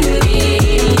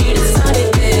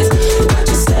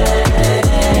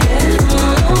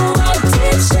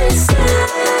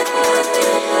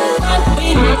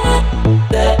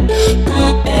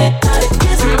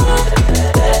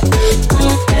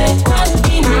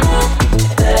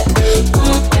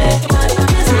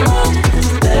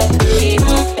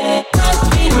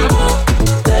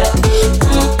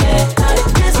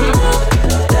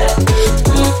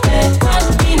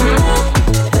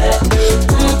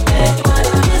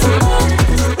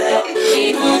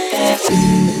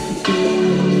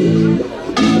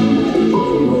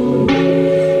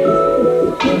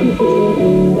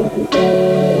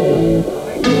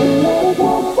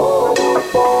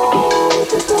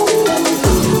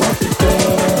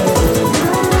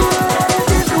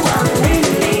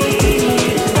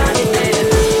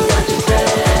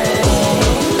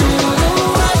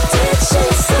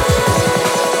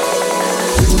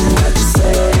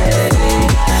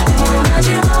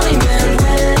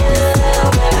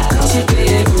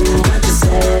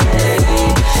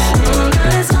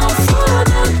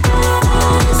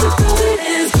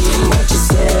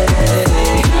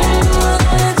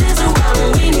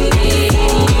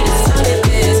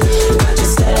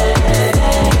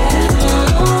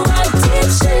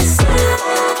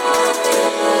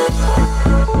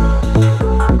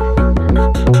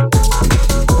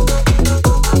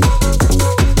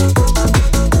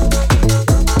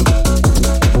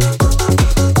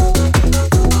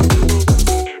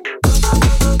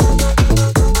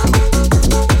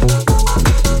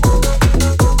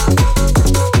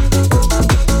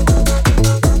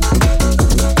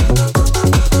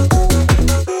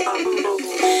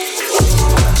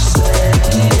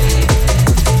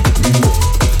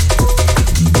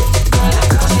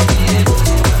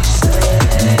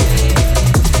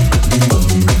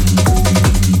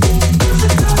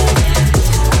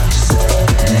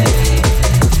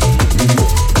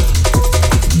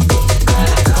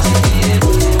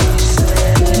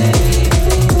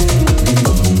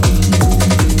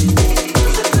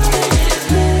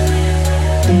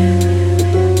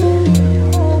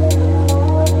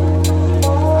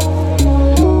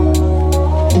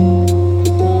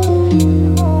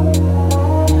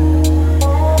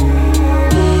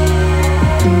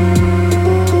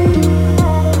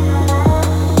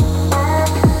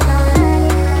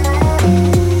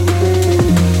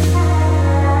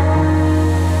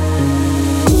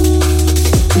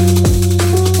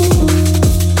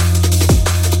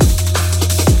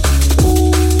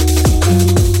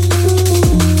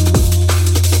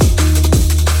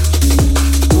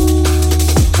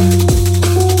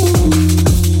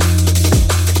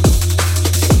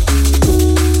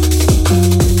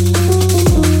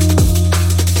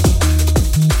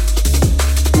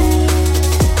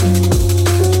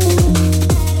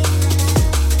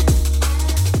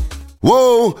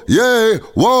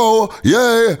whoa,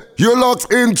 yeah, you're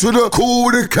locked into the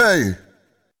Kool K.